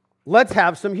let's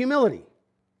have some humility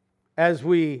as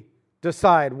we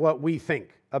decide what we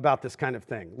think about this kind of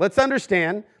thing. Let's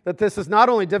understand that this is not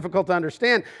only difficult to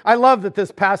understand. I love that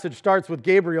this passage starts with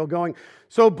Gabriel going,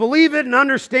 so believe it and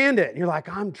understand it. And you're like,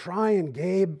 I'm trying,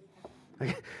 Gabe.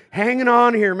 Hanging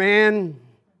on here, man.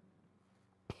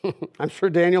 I'm sure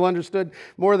Daniel understood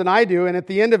more than I do. And at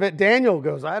the end of it, Daniel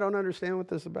goes, I don't understand what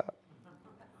this is about.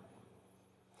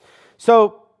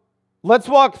 So let's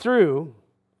walk through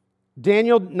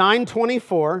Daniel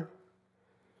 9:24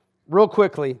 real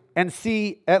quickly and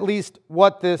see at least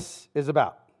what this is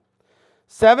about.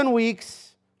 7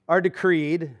 weeks are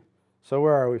decreed. So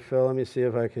where are we, Phil? Let me see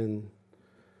if I can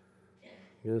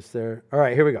get us there. All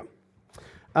right, here we go.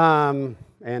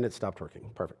 And it stopped working.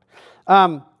 Perfect.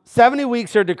 70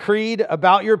 weeks are decreed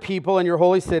about your people and your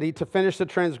holy city to finish the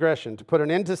transgression, to put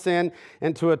an end to sin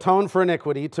and to atone for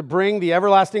iniquity, to bring the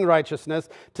everlasting righteousness,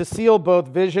 to seal both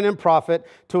vision and prophet,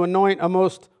 to anoint a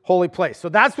most holy place. So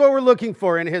that's what we're looking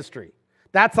for in history.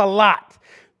 That's a lot.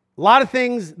 A lot of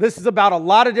things. This is about a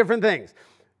lot of different things.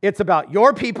 It's about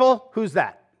your people. Who's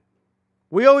that?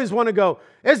 We always want to go,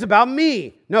 it's about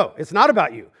me. No, it's not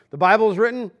about you. The Bible is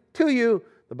written to you.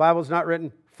 The Bible is not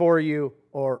written for you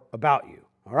or about you.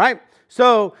 All right?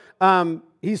 So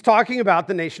he's talking about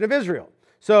the nation of Israel.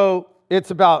 So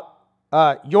it's about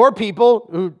your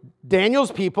people,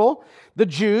 Daniel's people, the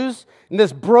Jews, and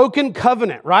this broken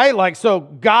covenant, right? Like, so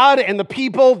God and the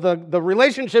people, the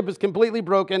relationship is completely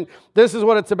broken. This is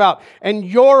what it's about. And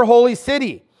your holy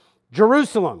city,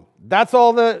 Jerusalem, that's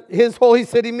all his holy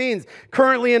city means.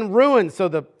 Currently in ruins. So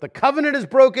the covenant is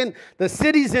broken. The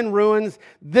city's in ruins.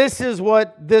 This is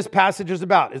what this passage is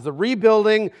about, is the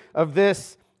rebuilding of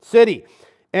this city.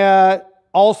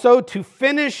 Also, to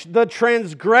finish the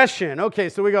transgression. Okay,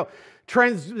 so we go,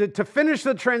 to finish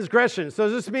the transgression. So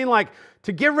does this mean like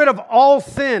to get rid of all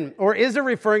sin? Or is it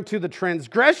referring to the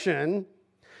transgression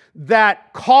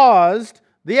that caused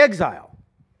the exile?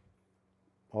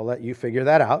 I'll let you figure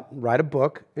that out, write a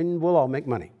book, and we'll all make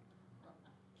money.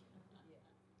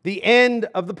 The end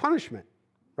of the punishment,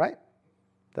 right?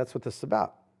 That's what this is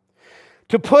about.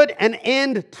 To put an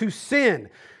end to sin.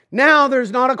 Now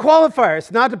there's not a qualifier.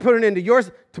 It's not to put an end to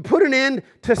yours, to put an end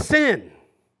to sin.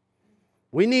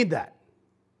 We need that.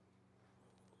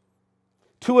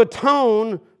 To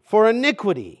atone for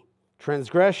iniquity.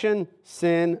 Transgression,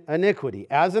 sin, iniquity.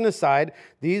 As an aside,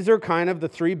 these are kind of the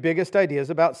 3 biggest ideas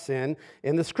about sin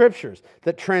in the scriptures.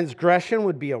 That transgression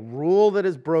would be a rule that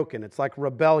is broken. It's like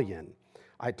rebellion.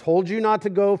 I told you not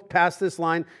to go past this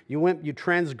line. You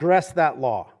transgressed that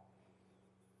law.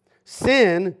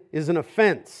 Sin is an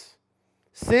offense.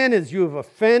 Sin is you have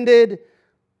offended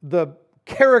the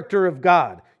character of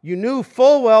God. You knew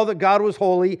full well that God was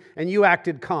holy and you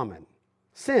acted common.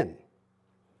 Sin.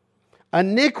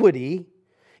 Iniquity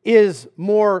is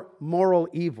more moral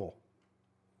evil.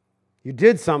 You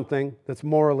did something that's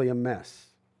morally amiss.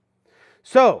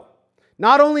 So,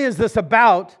 not only is this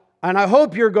about, and I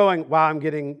hope you're going, wow,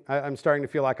 I'm starting to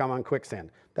feel like I'm on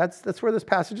quicksand. That's where this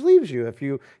passage leaves you if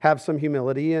you have some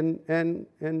humility and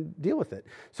deal with it.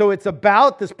 So it's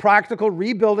about this practical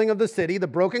rebuilding of the city, the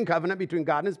broken covenant between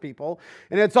God and his people.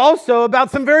 And it's also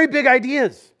about some very big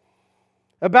ideas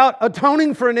about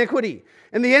atoning for iniquity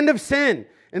and the end of sin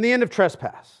and the end of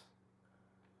trespass.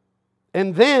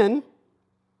 And then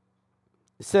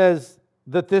it says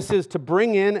that this is to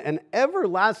bring in an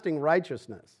everlasting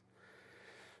righteousness.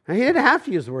 Now, he didn't have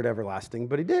to use the word everlasting,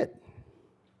 but he did.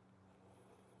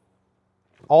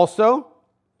 Also,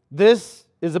 this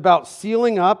is about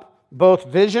sealing up both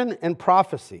vision and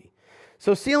prophecy.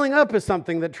 So sealing up is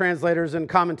something that translators and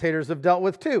commentators have dealt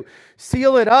with too.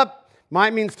 Seal it up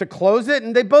means to close it,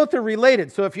 and they both are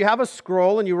related. So if you have a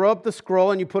scroll and you roll up the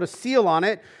scroll and you put a seal on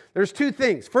it, there's two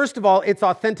things. First of all, it's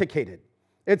authenticated.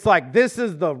 It's like, this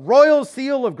is the royal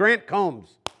seal of Grant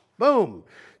Combs. Boom.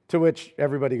 To which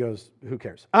everybody goes, who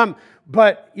cares?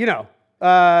 But,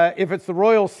 if it's the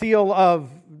royal seal of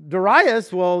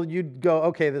Darius, well, you'd go,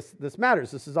 okay, this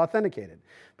matters. This is authenticated.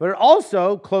 But it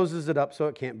also closes it up so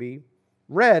it can't be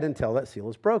read until that seal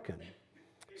is broken.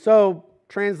 So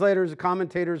translators and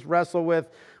commentators wrestle with,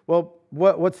 well,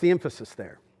 what's the emphasis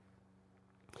there?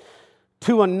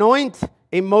 To anoint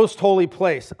a most holy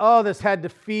place. Oh, this had to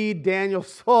feed Daniel's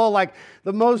soul, like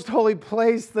the most holy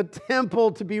place, the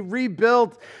temple to be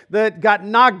rebuilt that got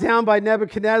knocked down by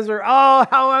Nebuchadnezzar. Oh,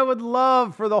 how I would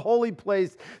love for the holy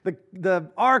place, the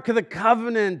Ark of the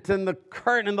Covenant and the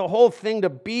curtain and the whole thing to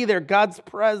be there, God's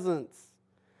presence.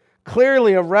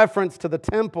 Clearly a reference to the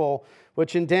temple,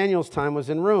 which in Daniel's time was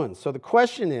in ruins. So the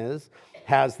question is,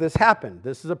 has this happened?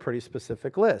 This is a pretty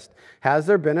specific list. Has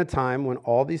there been a time when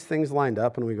all these things lined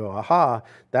up and we go, aha,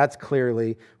 that's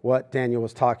clearly what Daniel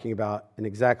was talking about in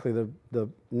exactly the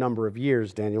number of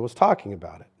years Daniel was talking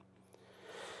about it?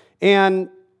 And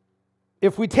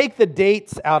if we take the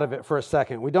dates out of it for a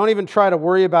second, we don't even try to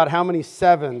worry about how many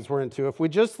sevens we're into. If we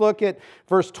just look at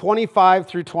verse 25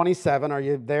 through 27, are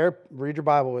you there? Read your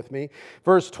Bible with me.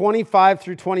 Verse 25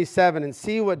 through 27 and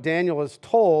see what Daniel is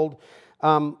told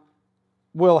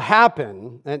will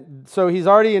happen. And so he's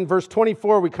already in verse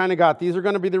 24, we kind of got, these are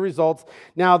going to be the results.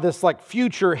 Now this like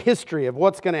future history of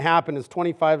what's going to happen is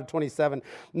 25 to 27.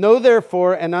 Know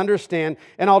therefore and understand,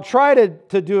 and I'll try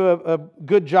to do a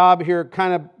good job here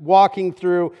kind of walking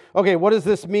through, okay, what does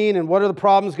this mean and what are the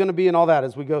problems going to be and all that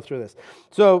as we go through this.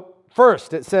 So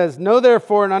first it says, know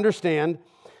therefore and understand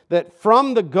that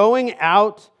from the going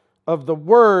out of the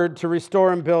word to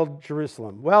restore and build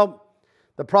Jerusalem. Well,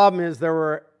 the problem is there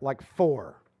were like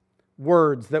 4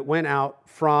 words that went out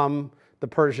from the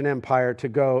Persian Empire to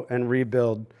go and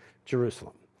rebuild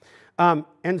Jerusalem.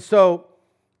 And so,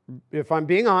 if I'm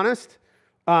being honest,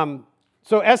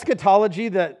 so eschatology,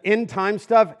 the end time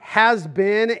stuff, has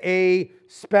been a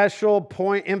special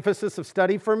point, emphasis of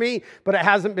study for me, but it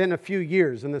hasn't been a few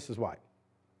years, and this is why.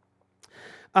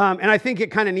 And I think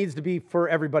it kind of needs to be for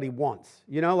everybody once.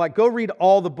 Like go read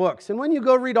all the books. And when you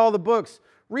go read all the books,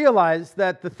 realize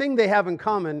that the thing they have in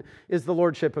common is the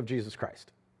lordship of Jesus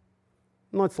Christ.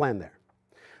 And let's land there.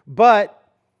 But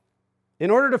in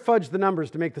order to fudge the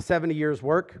numbers to make the 70 years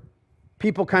work,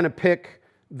 people kind of pick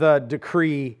the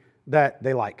decree that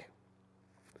they like.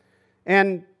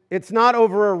 And it's not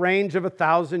over a range of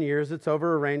 1,000 years, it's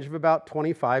over a range of about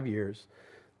 25 years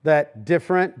that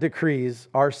different decrees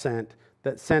are sent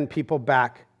that send people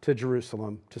back to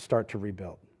Jerusalem to start to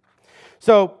rebuild.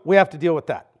 So we have to deal with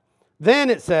that.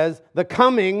 Then it says the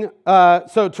coming,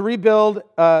 so to rebuild,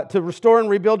 to restore and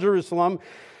rebuild Jerusalem,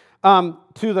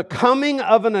 to the coming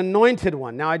of an anointed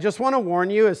one. Now, I just want to warn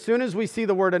you, as soon as we see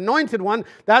the word anointed one,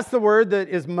 that's the word that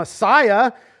is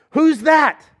Messiah. Who's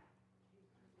that?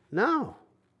 No.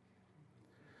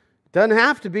 Doesn't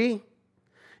have to be.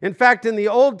 In fact, in the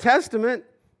Old Testament,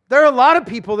 there are a lot of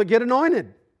people that get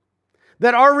anointed,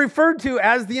 that are referred to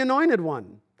as the anointed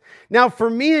one. Now, for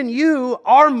me and you,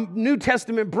 our New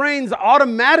Testament brains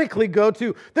automatically go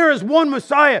to, there is one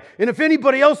Messiah, and if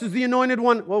anybody else is the anointed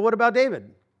one, well, what about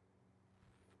David?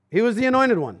 He was the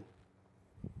anointed one.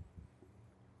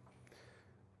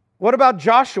 What about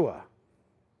Joshua?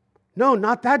 No,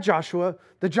 not that Joshua.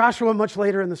 The Joshua much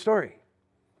later in the story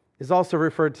is also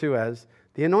referred to as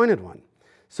the anointed one.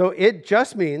 So it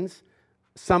just means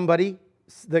somebody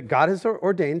that God has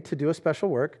ordained to do a special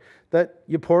work, that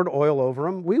you poured oil over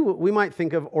them. We might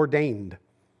think of ordained,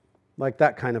 like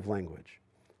that kind of language.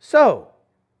 So,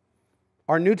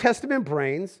 our New Testament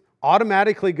brains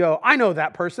automatically go, I know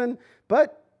that person,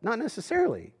 but not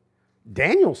necessarily.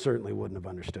 Daniel certainly wouldn't have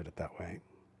understood it that way.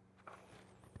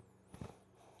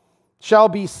 Shall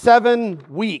be 7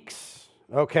 weeks.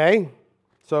 Okay?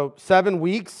 So 7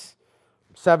 weeks,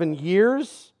 7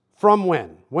 years from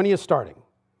when? When are you starting?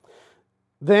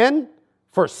 Then,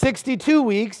 for 62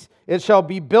 weeks, it shall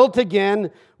be built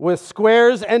again with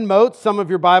squares and moats. Some of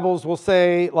your Bibles will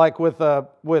say like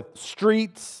with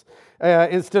streets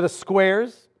instead of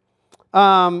squares.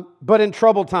 But in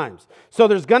troubled times. So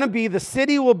there's going to be, the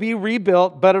city will be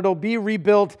rebuilt, but it'll be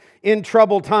rebuilt in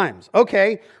troubled times.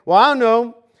 Okay, well, I don't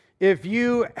know if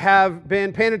you have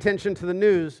been paying attention to the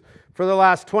news for the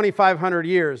last 2,500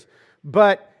 years,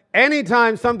 but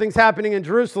anytime something's happening in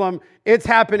Jerusalem, it's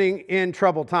happening in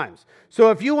troubled times. So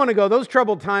if you want to go, those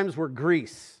troubled times were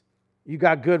Greece. You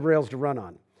got good rails to run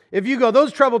on. If you go,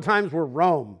 those troubled times were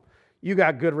Rome. You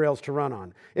got good rails to run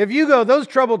on. If you go, those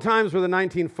troubled times were the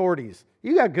 1940s.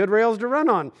 You got good rails to run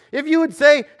on. If you would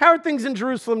say, how are things in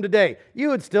Jerusalem today? You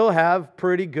would still have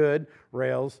pretty good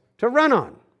rails to run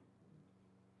on.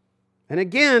 And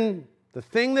again, the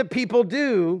thing that people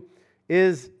do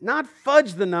is not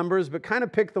fudge the numbers, but kind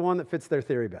of pick the one that fits their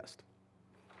theory best.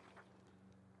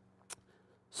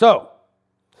 So,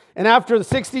 and after the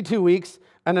 62 weeks,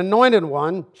 an anointed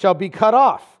one shall be cut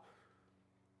off.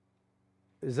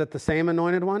 Is that the same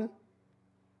anointed one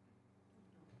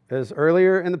as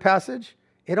earlier in the passage?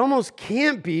 It almost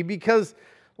can't be, because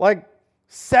like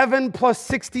 7 plus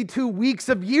 62 weeks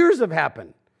of years have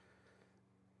happened.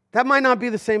 That might not be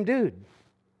the same dude.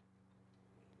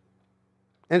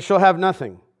 And shall have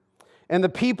nothing. And the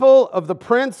people of the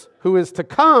prince who is to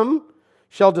come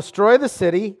shall destroy the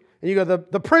city. And you go,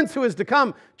 the prince who is to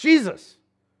come, Jesus.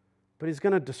 But he's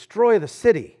going to destroy the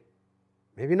city.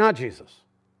 Maybe not Jesus.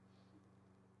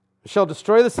 Shall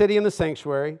destroy the city and the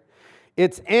sanctuary.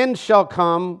 Its end shall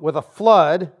come with a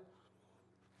flood.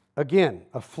 Again,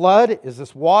 a flood, is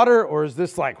this water or is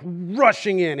this like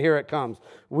rushing in? Here it comes.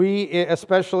 We,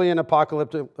 especially in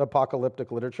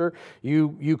apocalyptic literature,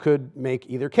 you could make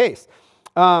either case.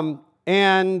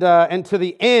 And to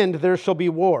the end there shall be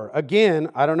war. Again,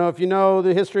 I don't know if you know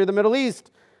the history of the Middle East.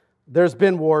 There's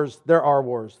been wars. There are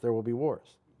wars. There will be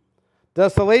wars.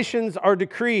 Desolations are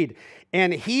decreed,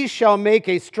 and he shall make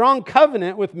a strong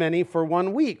covenant with many for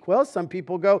 1 week. Well, some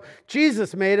people go,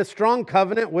 Jesus made a strong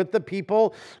covenant with the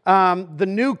people, the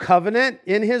new covenant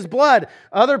in his blood.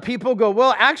 Other people go,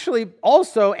 well, actually,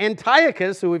 also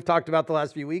Antiochus, who we've talked about the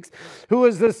last few weeks, who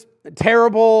was this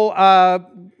terrible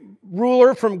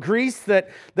ruler from Greece that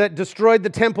destroyed the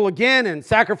temple again and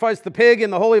sacrificed the pig in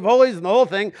the Holy of Holies and the whole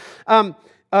thing.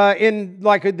 In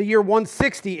like the year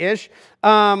 160-ish,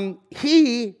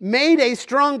 he made a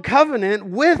strong covenant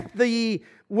with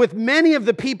many of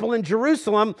the people in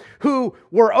Jerusalem who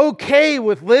were okay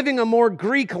with living a more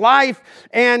Greek life,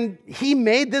 and he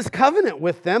made this covenant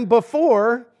with them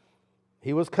before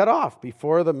he was cut off,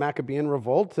 before the Maccabean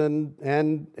revolt and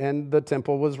the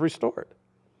temple was restored.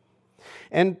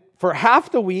 And for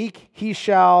half the week he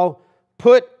shall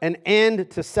put an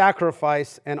end to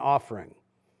sacrifice and offering.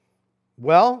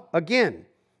 Well, again,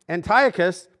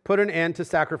 Antiochus put an end to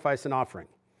sacrifice and offering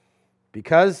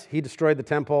because he destroyed the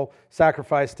temple,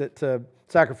 sacrificed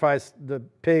the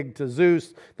pig to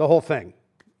Zeus, the whole thing.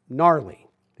 Gnarly,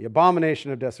 the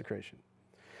abomination of desecration.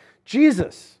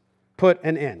 Jesus put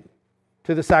an end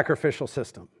to the sacrificial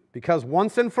system because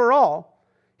once and for all,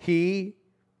 he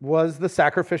was the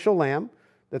sacrificial lamb.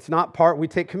 That's not part, we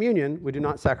take communion, we do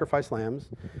not sacrifice lambs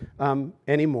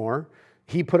anymore.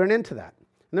 He put an end to that.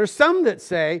 And there's some that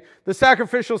say the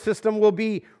sacrificial system will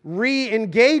be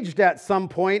re-engaged at some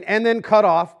point and then cut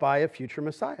off by a future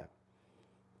Messiah.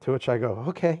 To which I go,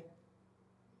 okay.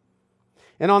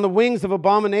 And on the wings of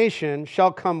abomination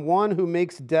shall come one who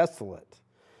makes desolate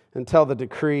until the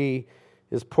decree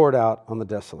is poured out on the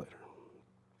desolator.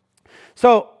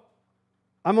 So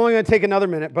I'm only going to take another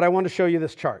minute, but I want to show you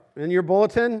this chart. In your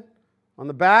bulletin, on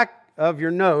the back of your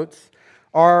notes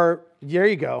there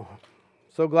you go.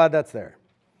 So glad that's there.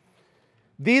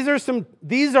 These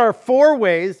are 4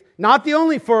 ways, not the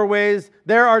only 4 ways,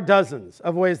 there are dozens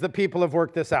of ways that people have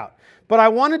worked this out. But I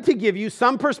wanted to give you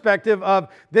some perspective of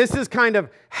this is kind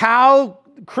of how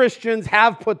Christians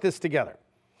have put this together.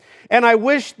 And I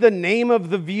wish the name of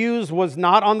the views was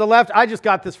not on the left. I just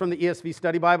got this from the ESV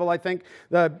Study Bible, I think,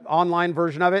 the online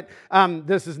version of it.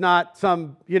 This is not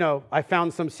some, I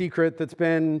found some secret that's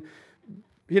been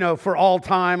for all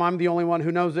time, I'm the only one who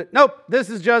knows it. Nope, this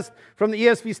is just from the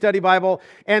ESV Study Bible.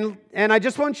 And I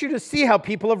just want you to see how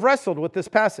people have wrestled with this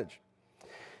passage.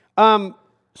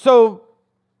 So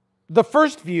the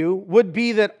first view would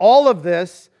be that all of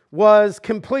this was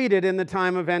completed in the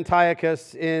time of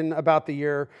Antiochus in about the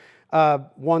year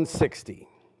 160.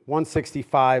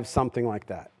 165, something like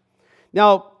that.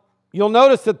 Now, you'll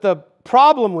notice that the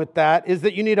problem with that is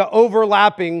that you need an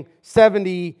overlapping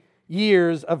 70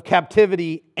 years of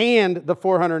captivity and the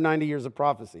 490 years of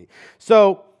prophecy.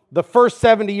 So the first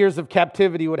 70 years of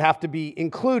captivity would have to be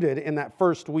included in that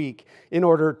first week in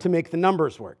order to make the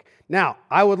numbers work. Now,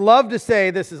 I would love to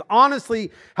say this is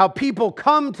honestly how people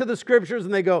come to the scriptures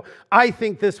and they go, I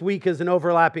think this week is an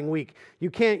overlapping week. You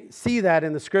can't see that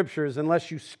in the scriptures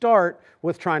unless you start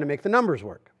with trying to make the numbers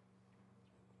work.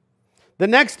 The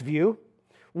next view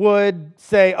would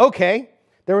say, okay,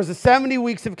 there was a 70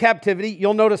 weeks of captivity.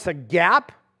 You'll notice a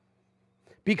gap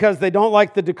because they don't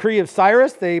like the decree of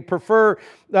Cyrus. They prefer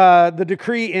the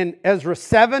decree in Ezra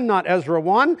 7, not Ezra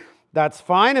 1. That's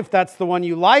fine if that's the one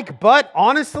you like, but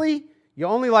honestly, you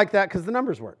only like that because the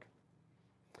numbers work.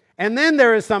 And then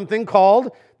there is something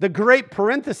called the Great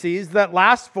Parentheses that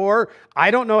lasts for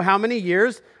I don't know how many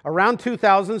years, around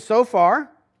 2,000 so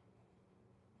far.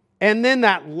 And then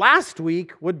that last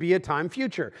week would be a time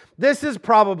future. This is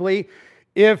probably,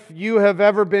 if you have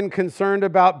ever been concerned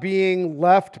about being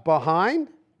left behind,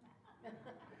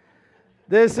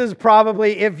 this is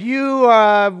probably, if you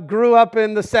grew up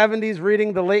in the 70s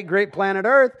reading the late great Planet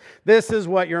Earth, this is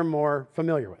what you're more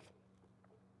familiar with.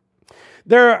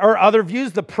 There are other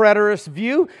views. The preterist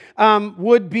view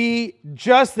would be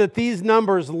just that these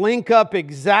numbers link up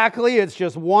exactly. It's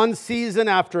just one season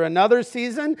after another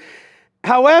season.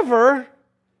 However,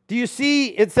 do you see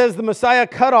it says the Messiah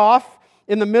cut off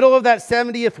in the middle of that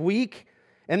 70th week,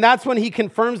 and that's when he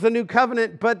confirms the new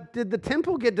covenant. But did the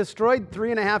temple get destroyed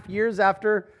 3.5 years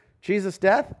after Jesus'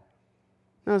 death?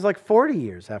 No, it was like 40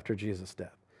 years after Jesus'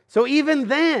 death. So even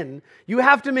then, you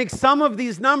have to make some of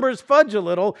these numbers fudge a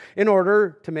little in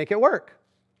order to make it work.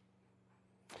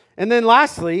 And then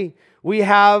lastly, we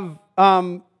have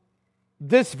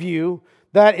this view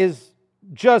that is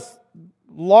just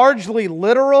largely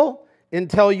literal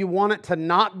until you want it to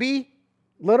not be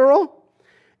literal,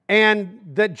 and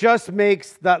that just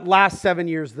makes that last 7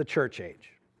 years the church age,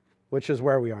 which is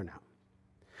where we are now.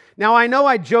 Now, I know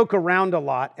I joke around a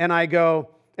lot, and I go,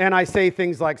 and I say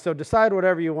things like, so decide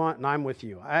whatever you want, and I'm with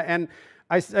you.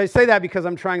 I say that because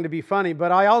I'm trying to be funny,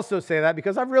 but I also say that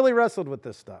because I've really wrestled with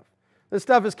this stuff. This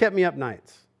stuff has kept me up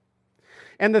nights.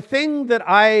 And the thing that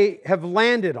I have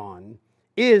landed on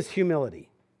is humility.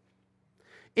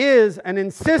 Is an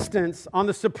insistence on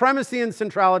the supremacy and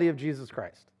centrality of Jesus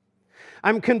Christ.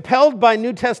 I'm compelled by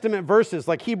New Testament verses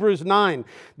like Hebrews 9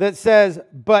 that says,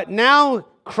 but now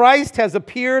Christ has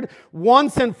appeared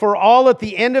once and for all at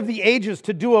the end of the ages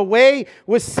to do away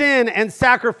with sin and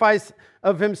sacrifice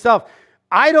of himself.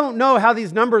 I don't know how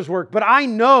these numbers work, but I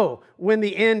know when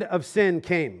the end of sin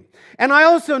came. And I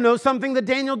also know something that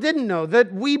Daniel didn't know,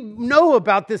 that we know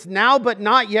about this now but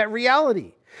not yet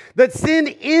reality. That sin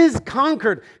is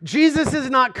conquered. Jesus is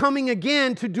not coming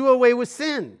again to do away with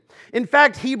sin. In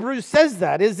fact, Hebrews says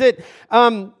that. Is it,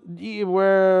 in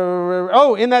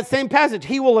that same passage,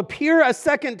 he will appear a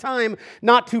second time,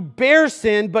 not to bear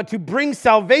sin, but to bring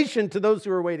salvation to those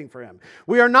who are waiting for him.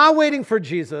 We are not waiting for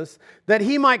Jesus that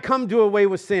he might come do away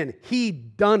with sin. He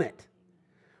done it.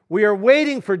 We are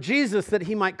waiting for Jesus that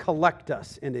he might collect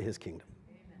us into his kingdom.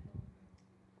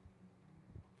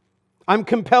 I'm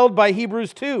compelled by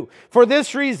Hebrews 2. For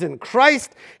this reason,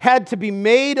 Christ had to be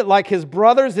made like his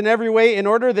brothers in every way in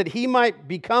order that he might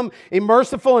become a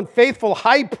merciful and faithful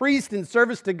high priest in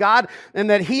service to God, and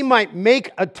that he might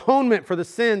make atonement for the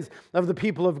sins of the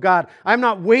people of God. I'm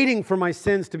not waiting for my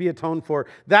sins to be atoned for.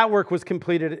 That work was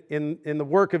completed in the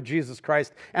work of Jesus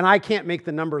Christ, and I can't make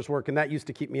the numbers work, and that used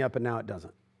to keep me up, and now it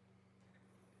doesn't.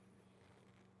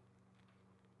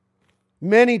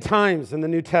 Many times in the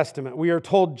New Testament, we are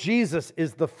told Jesus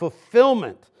is the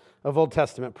fulfillment of Old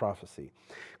Testament prophecy.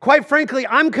 Quite frankly,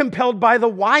 I'm compelled by the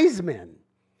wise men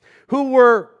who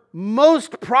were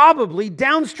most probably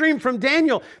downstream from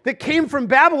Daniel that came from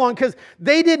Babylon because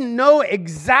they didn't know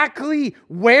exactly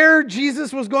where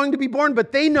Jesus was going to be born,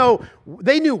 but they knew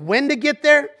when to get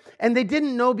there. And they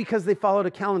didn't know because they followed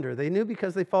a calendar. They knew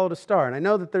because they followed a star. And I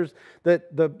know that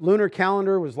the lunar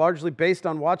calendar was largely based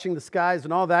on watching the skies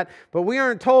and all that, but we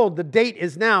aren't told the date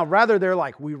is now. Rather, they're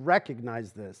like, we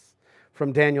recognize this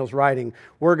from Daniel's writing.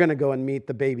 We're going to go and meet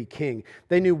the baby king.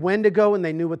 They knew when to go and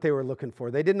they knew what they were looking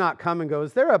for. They did not come and go,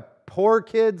 is there a poor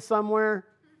kid somewhere?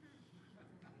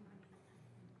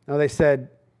 No, they said,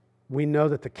 we know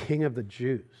that the King of the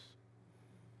Jews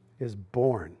is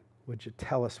born. Would you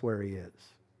tell us where he is?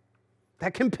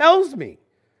 That compels me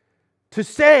to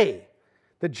say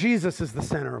that Jesus is the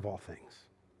center of all things.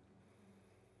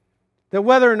 That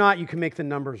whether or not you can make the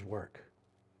numbers work,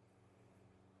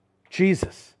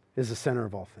 Jesus is the center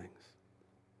of all things.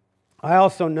 I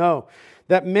also know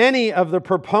that many of the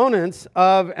proponents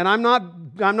of, and I'm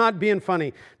not being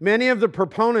funny, many of the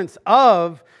proponents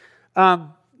of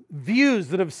views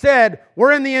that have said,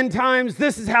 we're in the end times,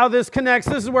 this is how this connects,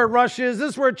 this is where Russia is,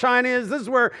 this is where China is, this is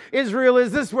where Israel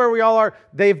is, this is where we all are,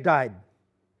 they've died.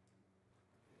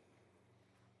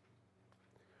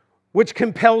 Which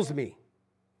compels me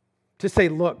to say,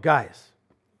 look, guys,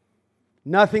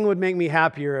 nothing would make me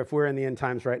happier if we're in the end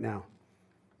times right now.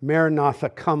 Maranatha,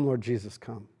 come, Lord Jesus,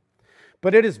 come.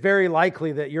 But it is very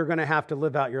likely that you're going to have to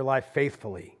live out your life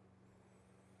faithfully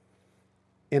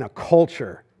in a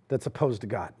culture that's opposed to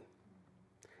God.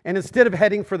 And instead of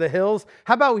heading for the hills,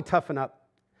 how about we toughen up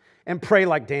and pray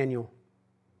like Daniel?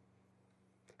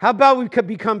 How about we could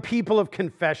become people of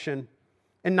confession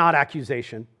and not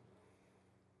accusation?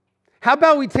 How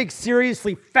about we take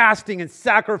seriously fasting and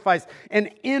sacrifice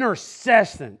and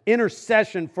intercession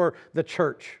for the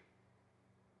church?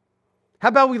 How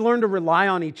about we learn to rely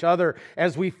on each other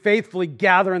as we faithfully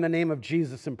gather in the name of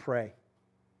Jesus and pray?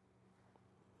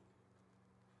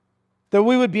 That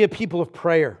we would be a people of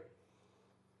prayer.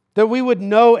 That we would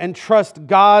know and trust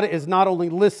God is not only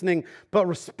listening, but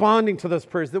responding to those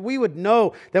prayers. That we would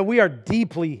know that we are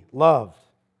deeply loved.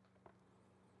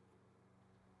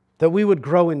 That we would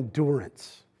grow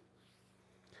endurance.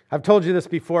 I've told you this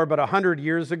before, but 100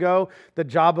 years ago, the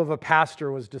job of a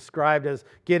pastor was described as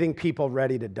getting people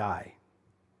ready to die.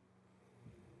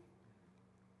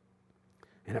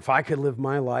 And if I could live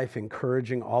my life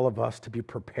encouraging all of us to be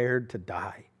prepared to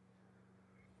die.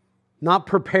 Not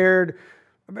prepared,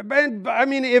 I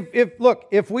mean,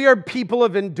 if we are people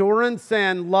of endurance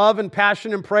and love and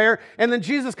passion and prayer, and then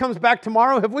Jesus comes back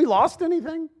tomorrow, have we lost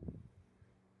anything?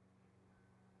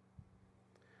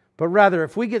 But rather,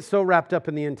 if we get so wrapped up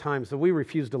in the end times that we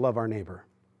refuse to love our neighbor,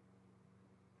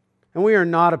 and we are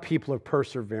not a people of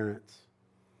perseverance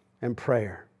and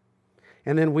prayer,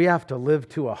 and then we have to live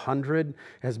to 100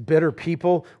 as bitter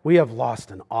people, we have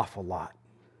lost an awful lot.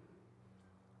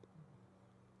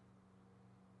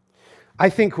 I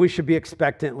think we should be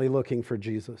expectantly looking for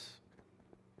Jesus.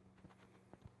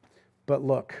 But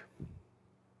look,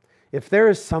 if there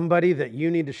is somebody that you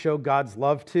need to show God's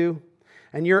love to,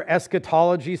 and your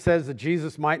eschatology says that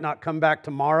Jesus might not come back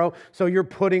tomorrow, so you're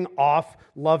putting off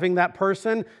loving that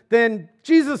person, then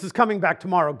Jesus is coming back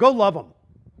tomorrow. Go love him.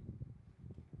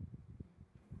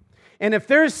 And if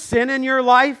there's sin in your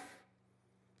life,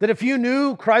 that if you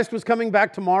knew Christ was coming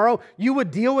back tomorrow, you would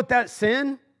deal with that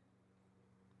sin,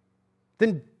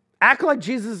 then act like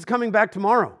Jesus is coming back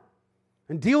tomorrow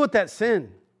and deal with that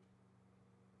sin.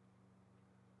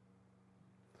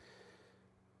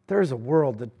 There is a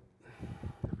world that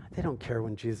they don't care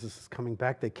when Jesus is coming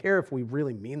back. They care if we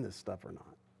really mean this stuff or not.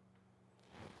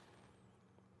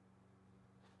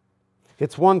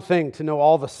 It's one thing to know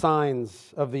all the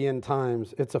signs of the end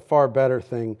times. It's a far better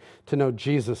thing to know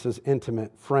Jesus as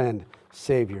intimate friend,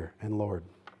 Savior, and Lord.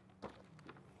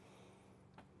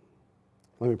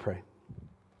 Let me pray.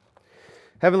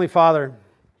 Heavenly Father,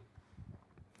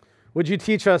 would you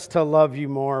teach us to love you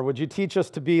more? Would you teach us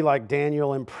to be like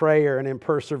Daniel in prayer and in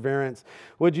perseverance?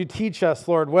 Would you teach us,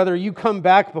 Lord, whether you come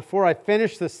back before I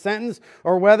finish this sentence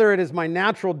or whether it is my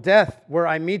natural death where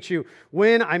I meet you,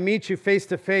 when I meet you face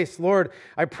to face, Lord,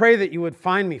 I pray that you would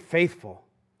find me faithful.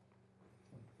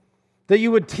 That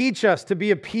you would teach us to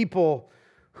be a people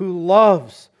who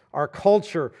loves our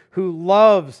culture, who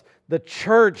loves the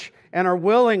church and are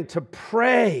willing to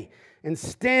pray and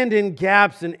stand in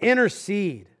gaps and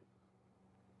intercede.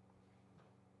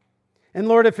 And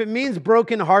Lord, if it means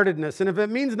brokenheartedness, and if it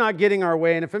means not getting our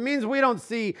way, and if it means we don't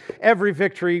see every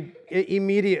victory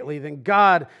immediately, then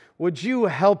God, would you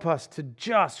help us to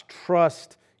just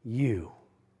trust you?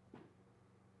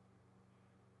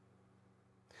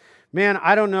 Man,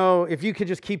 I don't know if you could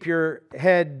just keep your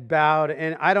head bowed,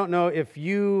 and I don't know if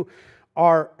you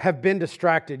have been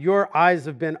distracted. Your eyes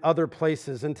have been other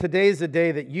places, and today's a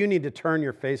day that you need to turn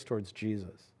your face towards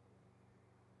Jesus.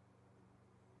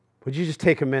 Would you just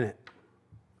take a minute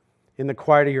in the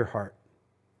quiet of your heart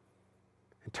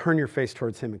and turn your face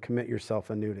towards Him and commit yourself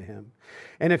anew to Him?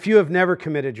 And if you have never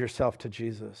committed yourself to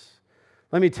Jesus,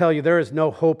 let me tell you, there is no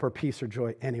hope or peace or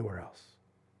joy anywhere else.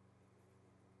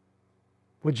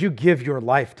 Would you give your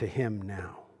life to Him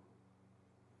now?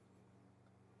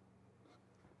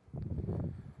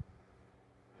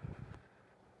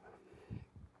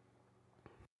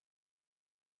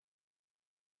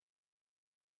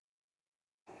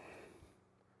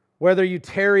 Whether you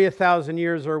tarry 1,000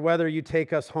 years or whether you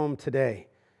take us home today,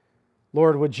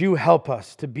 Lord, would you help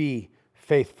us to be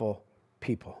faithful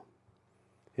people?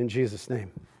 In Jesus'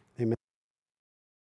 name.